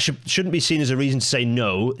 That shouldn't be seen as a reason to say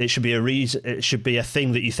no. It should be a reason. It should be a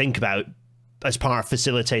thing that you think about as part of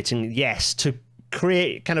facilitating. Yes, to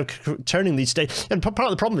create kind of turning these stations. And part of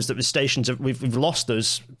the problem is that with stations, we've lost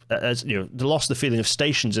those, as you know, lost the feeling of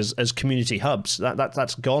stations as community hubs.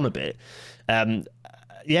 That's gone a bit. And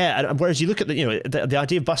whereas you look at the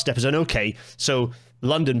idea of bus depots, and okay, so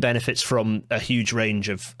London benefits from a huge range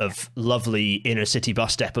of lovely inner city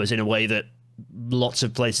bus depots in a way that lots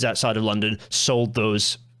of places outside of London sold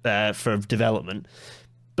those for development.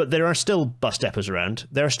 But there are still bus depots around.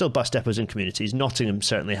 There are still bus depots in communities. Nottingham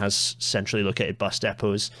certainly has centrally located bus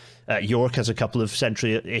depots. York has a couple of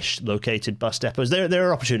centrally-ish located bus depots. There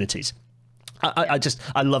are opportunities.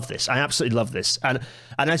 I love this. I absolutely love this. And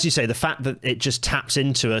as you say, the fact that it just taps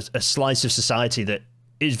into a slice of society that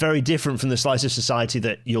is very different from the slice of society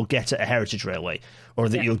that you'll get at a heritage railway, or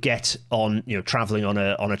that you'll get on, you know, traveling on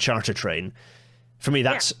a charter train. For me,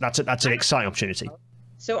 that's an exciting opportunity.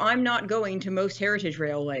 So I'm not going to most heritage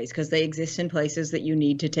railways because they exist in places that you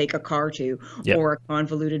need to take a car to, or a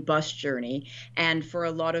convoluted bus journey. And for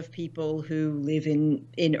a lot of people who live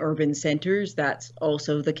in urban centers, that's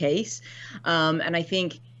also the case. And I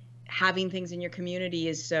think having things in your community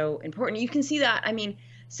is so important. You can see that. I mean,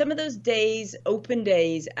 some of those days, open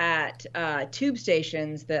days at tube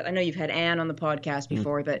stations that I know you've had Anne on the podcast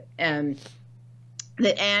before, that Anne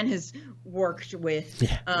has worked with,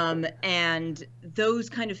 and those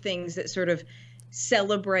kind of things that sort of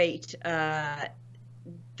celebrate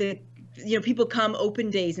people come open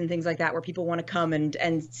days and things like that, where people want to come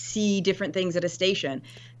and see different things at a station.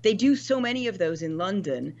 They do so many of those in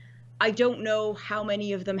London. I don't know how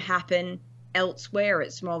many of them happen elsewhere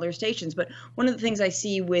at smaller stations, but one of the things I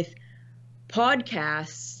see with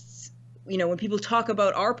podcasts, you know, when people talk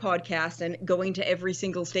about our podcast and going to every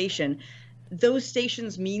single station, those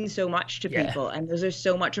stations mean so much to people, and those are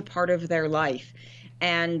so much a part of their life.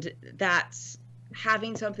 And that's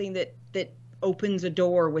having something that opens a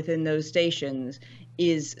door within those stations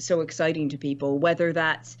is so exciting to people, whether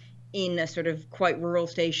that's in a sort of quite rural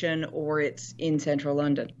station or it's in central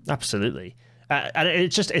London. Absolutely. And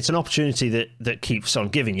it's an opportunity that keeps on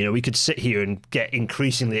giving. You know, we could sit here and get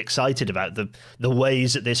increasingly excited about the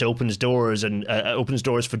ways that this opens doors and opens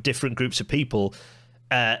doors for different groups of people.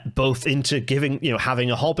 Both into giving, you know,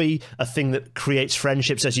 having a hobby, a thing that creates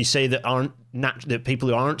friendships, as you say, that people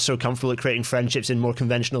who aren't so comfortable at creating friendships in more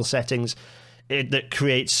conventional settings, that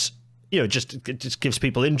creates, you know, just gives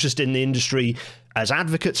people interest in the industry as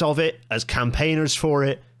advocates of it, as campaigners for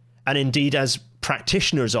it, and indeed as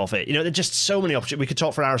practitioners of it. You know, there's just so many opportunities. We could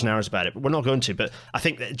talk for hours and hours about it, but we're not going to. But I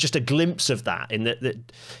think that just a glimpse of that in the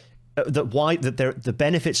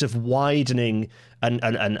benefits of widening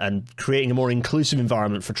and creating a more inclusive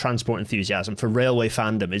environment for transport enthusiasm, for railway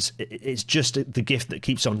fandom, is just the gift that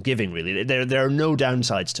keeps on giving. Really, there are no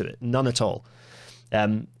downsides to it, none at all.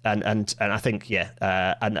 And I think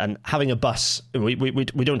and having a bus, we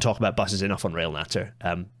don't talk about buses enough on Rail Natter.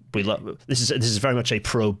 This is very much a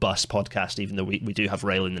pro bus podcast, even though we do have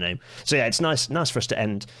rail in the name. So yeah, it's nice for us to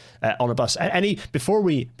end on a bus. Before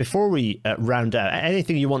we round out,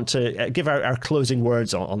 anything you want to give our closing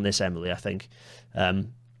words on this, Emily? I think.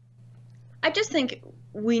 I just think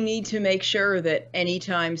we need to make sure that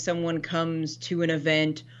anytime someone comes to an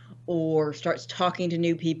event or starts talking to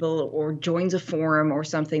new people or joins a forum or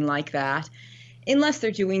something like that, unless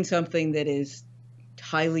they're doing something that is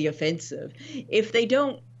highly offensive, if they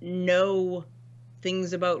don't know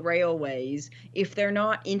things about railways, if they're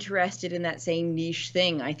not interested in that same niche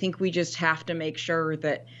thing, I think we just have to make sure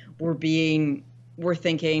that we're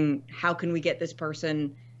thinking, how can we get this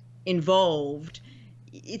person involved?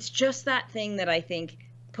 It's just that thing that I think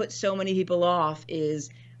puts so many people off is,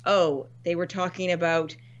 oh, they were talking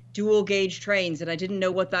about dual gauge trains and I didn't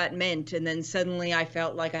know what that meant, and then suddenly I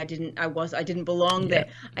felt like I didn't belong there.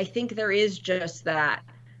 I think there is just that.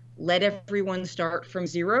 Let everyone start from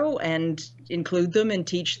zero and include them and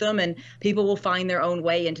teach them, and people will find their own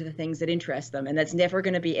way into the things that interest them. And that's never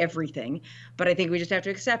going to be everything, but I think we just have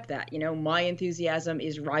to accept that. My enthusiasm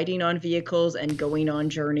is riding on vehicles and going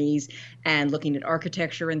on journeys and looking at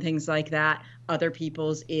architecture and things like that. Other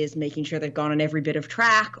people's is making sure they've gone on every bit of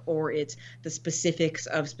track, or it's the specifics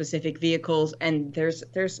of specific vehicles, and there's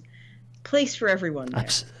place for everyone there.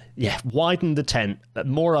 Absolutely. Yeah, widen the tent,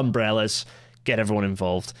 more umbrellas, get everyone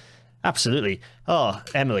involved. Absolutely. Oh,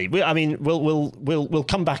 Emily, we'll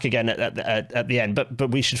come back again at the end, but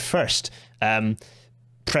we should first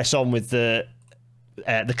press on with the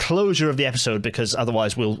closure of the episode, because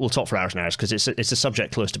otherwise we'll talk for hours and hours, because it's a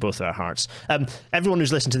subject close to both of our hearts. Everyone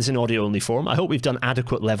who's listened to this in audio only form, I hope we've done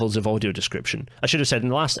adequate levels of audio description. I should have said in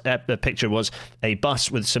the last picture was a bus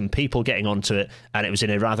with some people getting onto it, and it was in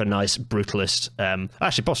a rather nice brutalist,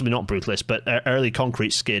 actually possibly not brutalist, but early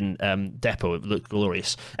concrete skin depot. It looked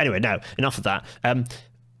glorious. Anyway, now enough of that.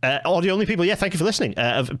 Audio only people, thank you for listening.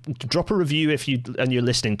 Drop a review if you in your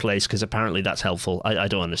listening place, because apparently that's helpful. I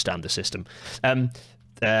don't understand the system.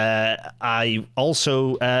 I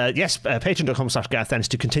also patreon.com/GarethDennis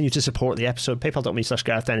to continue to support the episode,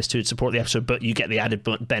 paypal.me/GarethDennis to support the episode, but you get the added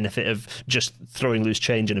benefit of just throwing loose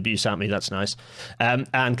change and abuse at me. That's nice. And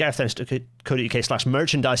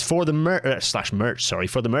GarethDennis.co.uk/merchandise for the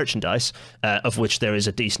merchandise, of which there is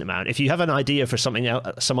a decent amount. If you have an idea for something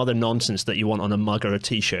else, some other nonsense that you want on a mug or a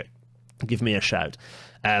t-shirt, give me a shout.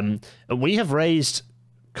 We have raised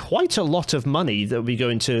quite a lot of money that we go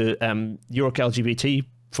into York LGBT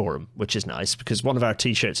forum, which is nice, because one of our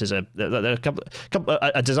t-shirts is a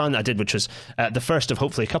design that I did, which was the first of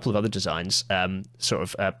hopefully a couple of other designs,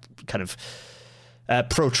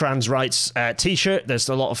 pro-trans rights t-shirt. There's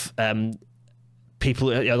a lot of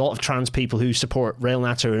trans people who support Rail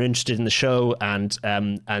Natter are interested in the show, and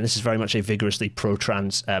this is very much a vigorously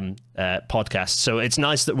pro-trans podcast. So it's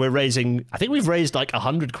nice that we're raising. I think we've raised like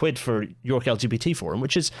 £100 for York LGBT Forum,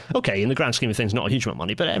 which is okay in the grand scheme of things, not a huge amount of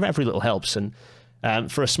money, but every little helps. And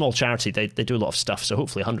for a small charity, they do a lot of stuff. So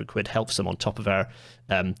hopefully £100 helps them on top of our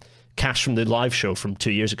cash from the live show from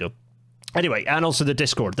 2 years ago. Anyway, and also the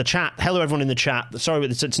Discord, the chat. Hello, everyone in the chat. Sorry,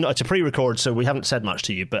 it's a pre-record, so we haven't said much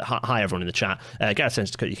to you, but hi everyone in the chat.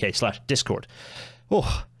 GarethDennis.co.uk/Discord.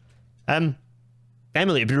 Oh,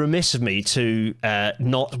 Emily, it'd be remiss of me to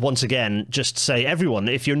not once again just say, everyone,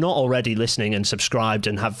 if you're not already listening and subscribed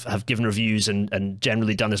and have given reviews and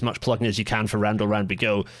generally done as much plugging as you can for Round We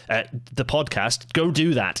Go, the podcast, go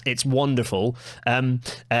do that. It's wonderful.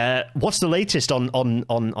 What's the latest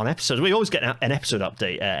on episodes? We always get an episode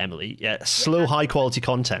update, Emily. Slow, high quality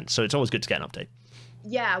content, so it's always good to get an update.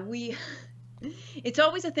 Yeah, it's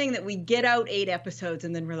always a thing that we get out 8 episodes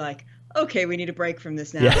and then we're like, okay, we need a break from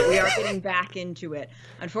this now. Yeah. But we are getting back into it.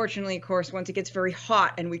 Unfortunately, of course, once it gets very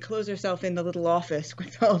hot and we close ourselves in the little office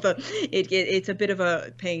with all it's a bit of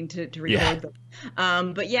a pain to record them.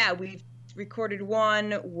 But yeah, we've recorded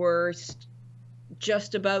 1. We're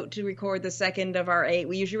just about to record the second of our 8.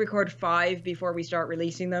 We usually record 5 before we start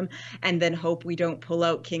releasing them, and then hope we don't pull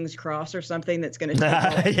out King's Cross or something that's going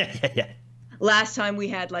to take Last time we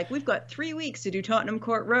had we've got 3 weeks to do Tottenham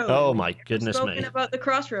Court Road. Oh my goodness me! Spoken about the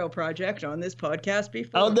Crossrail project on this podcast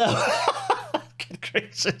before. Oh no! Good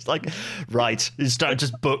grief! It's right. You start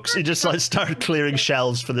just books. You just start clearing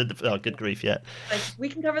shelves for the. Oh, good grief! Yeah. We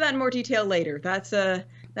can cover that in more detail later. That's a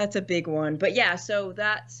big one. But yeah, so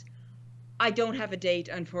that's. I don't have a date,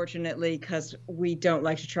 unfortunately, because we don't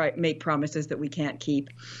like to make promises that we can't keep.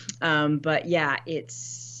 But yeah,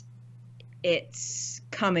 it's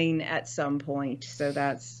coming at some point, so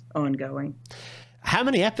that's ongoing. How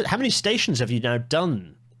many stations have you now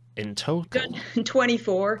done in total? Done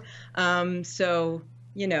 24. So,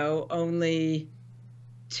 only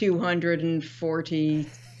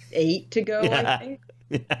 248 to go, I think.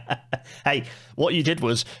 Hey, what you did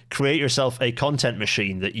was create yourself a content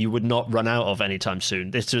machine that you would not run out of anytime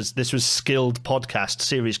soon. This was skilled podcast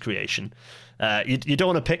series creation. You don't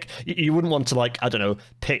want to pick. You wouldn't want to, like, I don't know,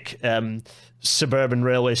 pick suburban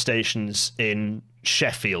railway stations in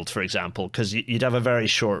Sheffield, for example, because you'd have a very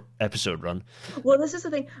short episode run. Well, this is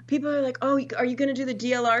the thing. People are like, "Oh, are you going to do the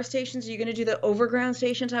DLR stations? Are you going to do the overground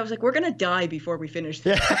stations?" I was like, "We're going to die before we finish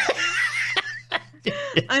this." Yeah.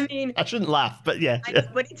 I mean, I shouldn't laugh, but yeah.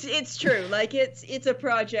 But it's true. Like, it's a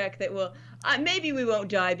project that will. Maybe we won't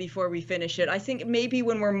die before we finish it. I think maybe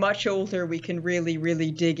when we're much older, we can really, really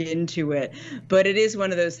dig into it. But it is one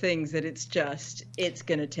of those things that it's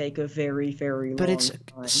going to take a very, very long time. But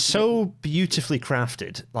it's so beautifully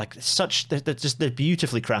crafted. Like, they're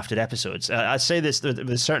beautifully crafted episodes. I say this with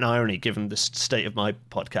a certain irony, given the state of my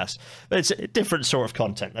podcast. But it's a different sort of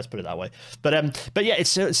content. Let's put it that way. But yeah,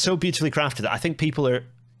 it's so beautifully crafted that I think people are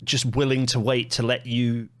just willing to wait to let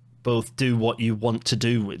you both do what you want to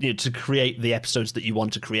do, to create the episodes that you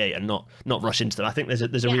want to create, and not rush into them. I think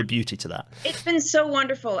there's a real beauty to that. It's been so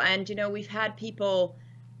wonderful, and we've had people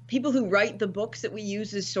who write the books that we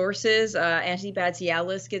use as sources. Anthony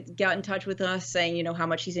Badzialis got in touch with us saying, how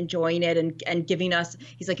much he's enjoying it, and giving us.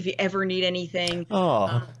 He's like, if you ever need anything,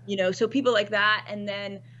 so people like that. And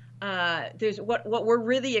then there's what we're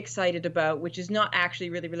really excited about, which is not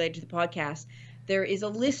actually really related to the podcast. There is a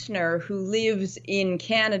listener who lives in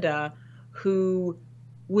Canada who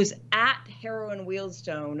was at Harrow and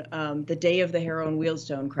Wealdstone the day of the Harrow and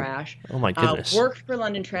Wealdstone crash. Oh my goodness. Worked for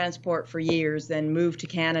London Transport for years, then moved to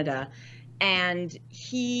Canada. And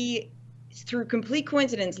he, through complete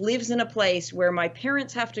coincidence, lives in a place where my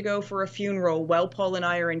parents have to go for a funeral while Paul and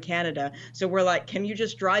I are in Canada. So we're like, can you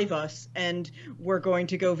just drive us? And we're going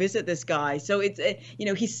to go visit this guy. So it's,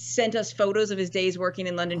 he sent us photos of his days working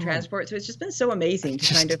in London Transport. So it's just been so amazing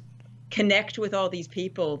to kind of connect with all these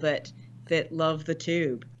people that love the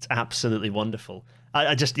tube. It's absolutely wonderful.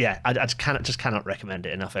 I just cannot recommend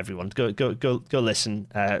it enough. Everyone, go listen,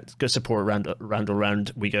 go support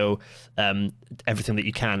Round We Go, everything that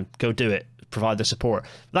you can, go do it. Provide the support.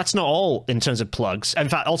 That's not all in terms of plugs. In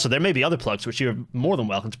fact, also there may be other plugs which you're more than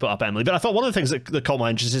welcome to put up, Emily. But I thought one of the things that caught my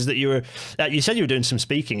interest is that you said you were doing some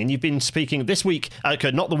speaking, and you've been speaking this week.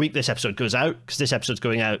 Okay, not the week this episode goes out, because this episode's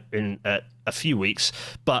going out in a few weeks,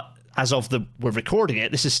 but as of we're recording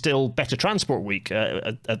it, this is still Better Transport Week,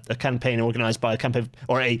 a campaign organised by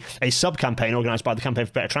a sub-campaign organised by the Campaign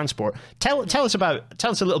for Better Transport. Tell us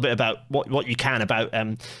a little bit about what you can about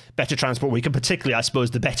Better Transport Week, and particularly, I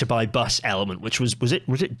suppose, the Better by Bus element, which was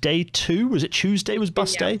it day 2? Was it Tuesday? Was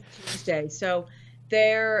bus day? Tuesday. So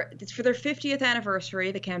it's for their 50th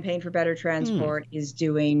anniversary. The Campaign for Better Transport is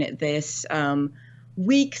doing this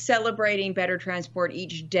week celebrating better transport.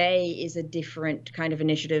 Each day is a different kind of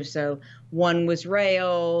initiative. So one was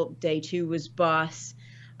rail, day 2 was bus.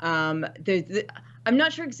 I'm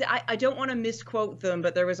not sure I don't want to misquote them,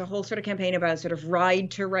 but there was a whole sort of campaign about sort of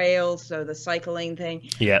ride to rail, so the cycling thing.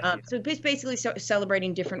 Yeah. So it's basically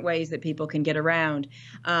celebrating different ways that people can get around.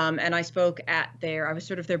 And I spoke I was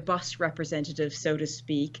sort of their bus representative, so to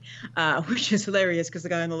speak, which is hilarious because the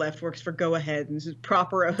guy on the left works for Go Ahead and is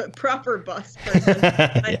proper bus person.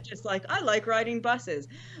 I'm just like, I like riding buses.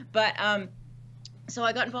 But so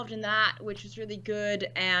I got involved in that, which was really good.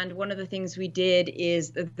 And one of the things we did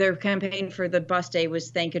is their campaign for the bus day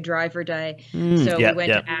was Thank a Driver Day. So we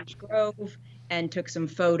went to Ash Grove and took some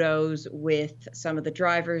photos with some of the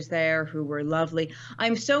drivers there who were lovely.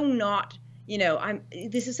 I'm so not,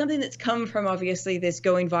 this is something that's come from obviously this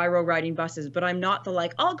going viral riding buses, but I'm not the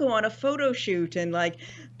I'll go on a photo shoot and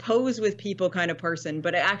pose with people kind of person.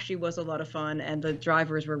 But it actually was a lot of fun, and the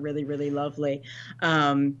drivers were really, really lovely.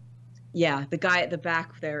 Yeah, the guy at the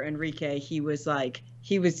back there, Enrique, he was a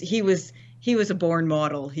born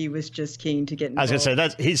model. He was just keen to get involved. I was going to say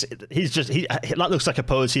that looks like a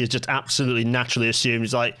pose he has just absolutely naturally assumed.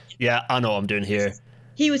 He's like, yeah, I know what I'm doing here.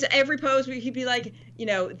 He was every pose where he'd be like,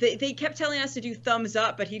 they kept telling us to do thumbs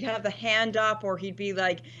up, but he'd have the hand up, or he'd be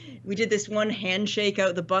like, we did this one handshake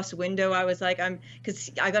out the bus window. I was like,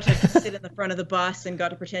 because I got to sit in the front of the bus and got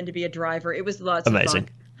to pretend to be a driver. It was lots of fun.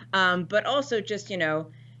 But also just,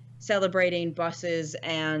 celebrating buses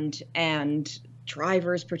and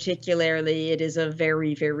drivers particularly. It is a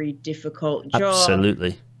very, very difficult job.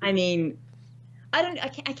 Absolutely. I mean, I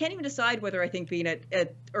can't even decide whether I think being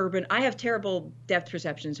at urban, I have terrible depth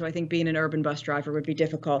perception, so I think being an urban bus driver would be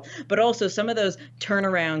difficult. But also some of those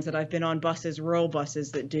turnarounds that I've been on buses, rural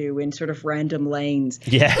buses that do in sort of random lanes.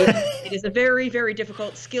 Yeah. It is a very, very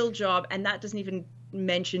difficult skill job, and that doesn't even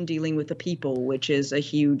mention dealing with the people, which is a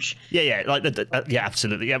huge yeah,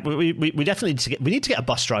 absolutely. Yeah, we definitely need to get a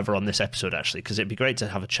bus driver on this episode, actually, because it'd be great to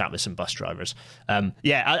have a chat with some bus drivers.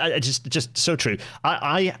 I just so true.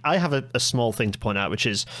 I have a small thing to point out, which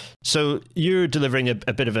is, so you're delivering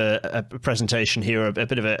a bit of a presentation here, a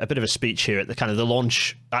bit of a speech here at the kind of the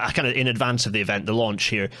launch, kind of in advance of the event, the launch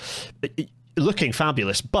here, looking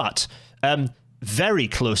fabulous, but very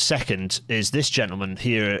close second is this gentleman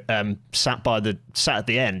here, sat at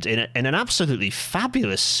the end in an absolutely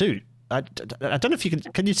fabulous suit. I don't know if you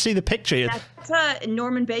can you see the picture? That's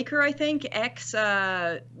Norman Baker, I think, ex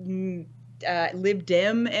Lib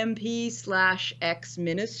Dem MP / ex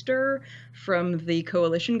minister from the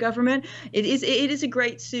coalition government. It is a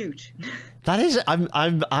great suit. That is,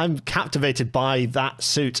 I'm captivated by that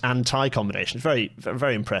suit and tie combination. Very,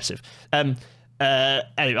 very impressive.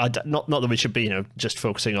 Anyway, not that we should be, just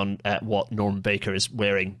focusing on what Norman Baker is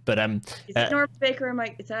wearing, but is it Norman Baker?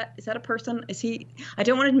 Is that a person? Is he? I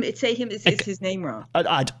don't want to say him. Is his name wrong?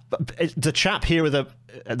 The chap here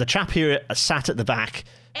sat at the back.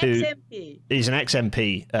 Ex-MP. He's an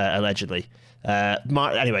ex-MP, allegedly.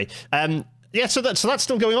 Anyway. Yeah, so that's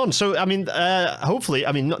still going on. So I mean, hopefully,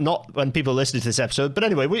 I mean, not when people listen to this episode, but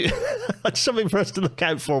anyway, it's something for us to look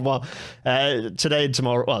out for today and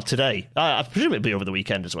tomorrow. Well, today, I presume it'll be over the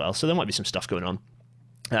weekend as well. So there might be some stuff going on.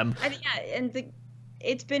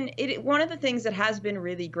 One of the things that has been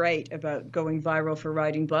really great about going viral for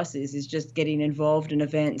riding buses is just getting involved in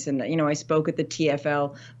events. And, I spoke at the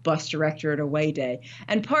TfL bus director at Away Day.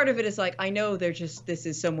 And part of it is like, I know this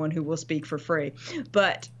is someone who will speak for free.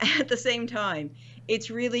 But at the same time, it's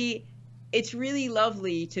really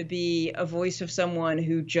lovely to be a voice of someone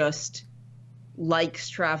who just likes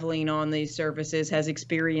traveling on these services, has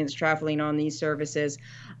experience traveling on these services.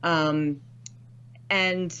 And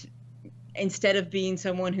instead of being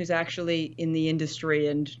someone who's actually in the industry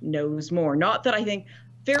and knows more. Not that I think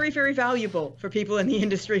very, very valuable for people in the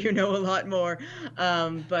industry who know a lot more.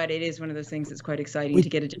 But it is one of those things that's quite exciting to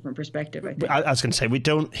get a different perspective, I think. I was going to say, we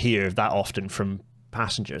don't hear that often from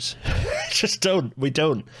passengers. Just don't. We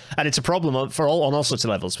don't. And it's a problem on all sorts of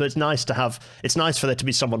levels. But it's nice for there to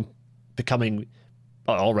be someone become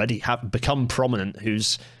prominent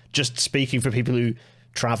who's just speaking for people who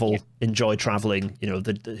travel, enjoy traveling,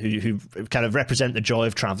 who kind of represent the joy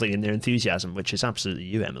of traveling and their enthusiasm, which is absolutely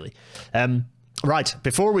you, Emily. Right,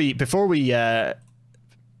 before we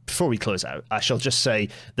close out, I shall just say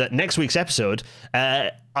that next week's episode,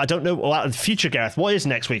 I don't know, future Gareth, what is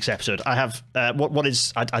next week's episode? I have, what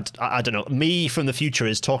is, I don't know, me from the future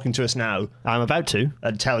is talking to us now. I'm about to,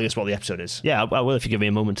 and telling us what the episode is. Yeah, I will if you give me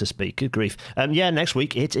a moment to speak. Good grief. Next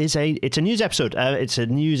week, it's a news episode.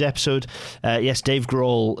 Yes, Dave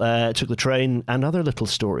Grohl took the train and other little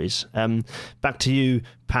stories. Back to you,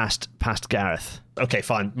 past Gareth. Okay,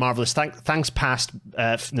 fine, marvelous. Thanks,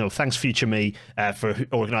 thanks, future me, for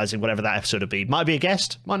organising whatever that episode will be. Might be a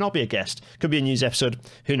guest, might not be a guest. Could be a news episode.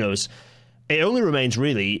 Who knows? It only remains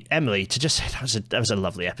really, Emily, to just say that was a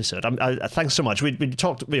lovely episode. Thanks so much. We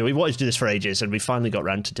talked. We wanted to do this for ages, and we finally got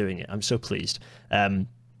around to doing it. I'm so pleased.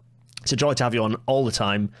 It's a joy to have you on all the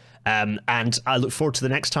time, and I look forward to the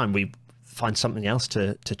next time we find something else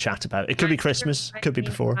to chat about. It could be Christmas, could be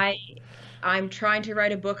before. I'm trying to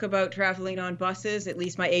write a book about traveling on buses. At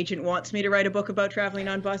least my agent wants me to write a book about traveling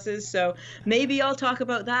on buses. So maybe I'll talk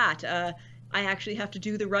about that. I actually have to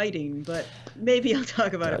do the writing, but maybe I'll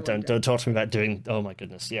talk about it. Don't talk to me about doing. Oh my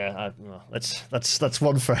goodness, yeah. That's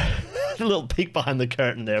one for a little peek behind the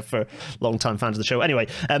curtain there for long-time fans of the show. Anyway,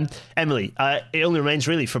 Emily, it only remains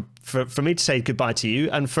really for me to say goodbye to you,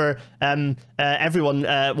 and for everyone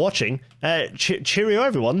watching. Cheerio,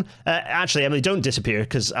 everyone. Actually, Emily, don't disappear,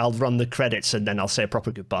 because I'll run the credits and then I'll say a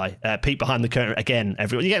proper goodbye. Peek behind the curtain again,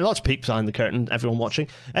 everyone. You're getting lots of peeks behind the curtain, everyone watching.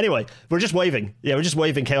 Anyway, we're just waving. Yeah, we're just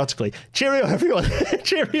waving chaotically. Cheerio, everyone.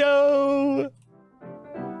 Cheerio.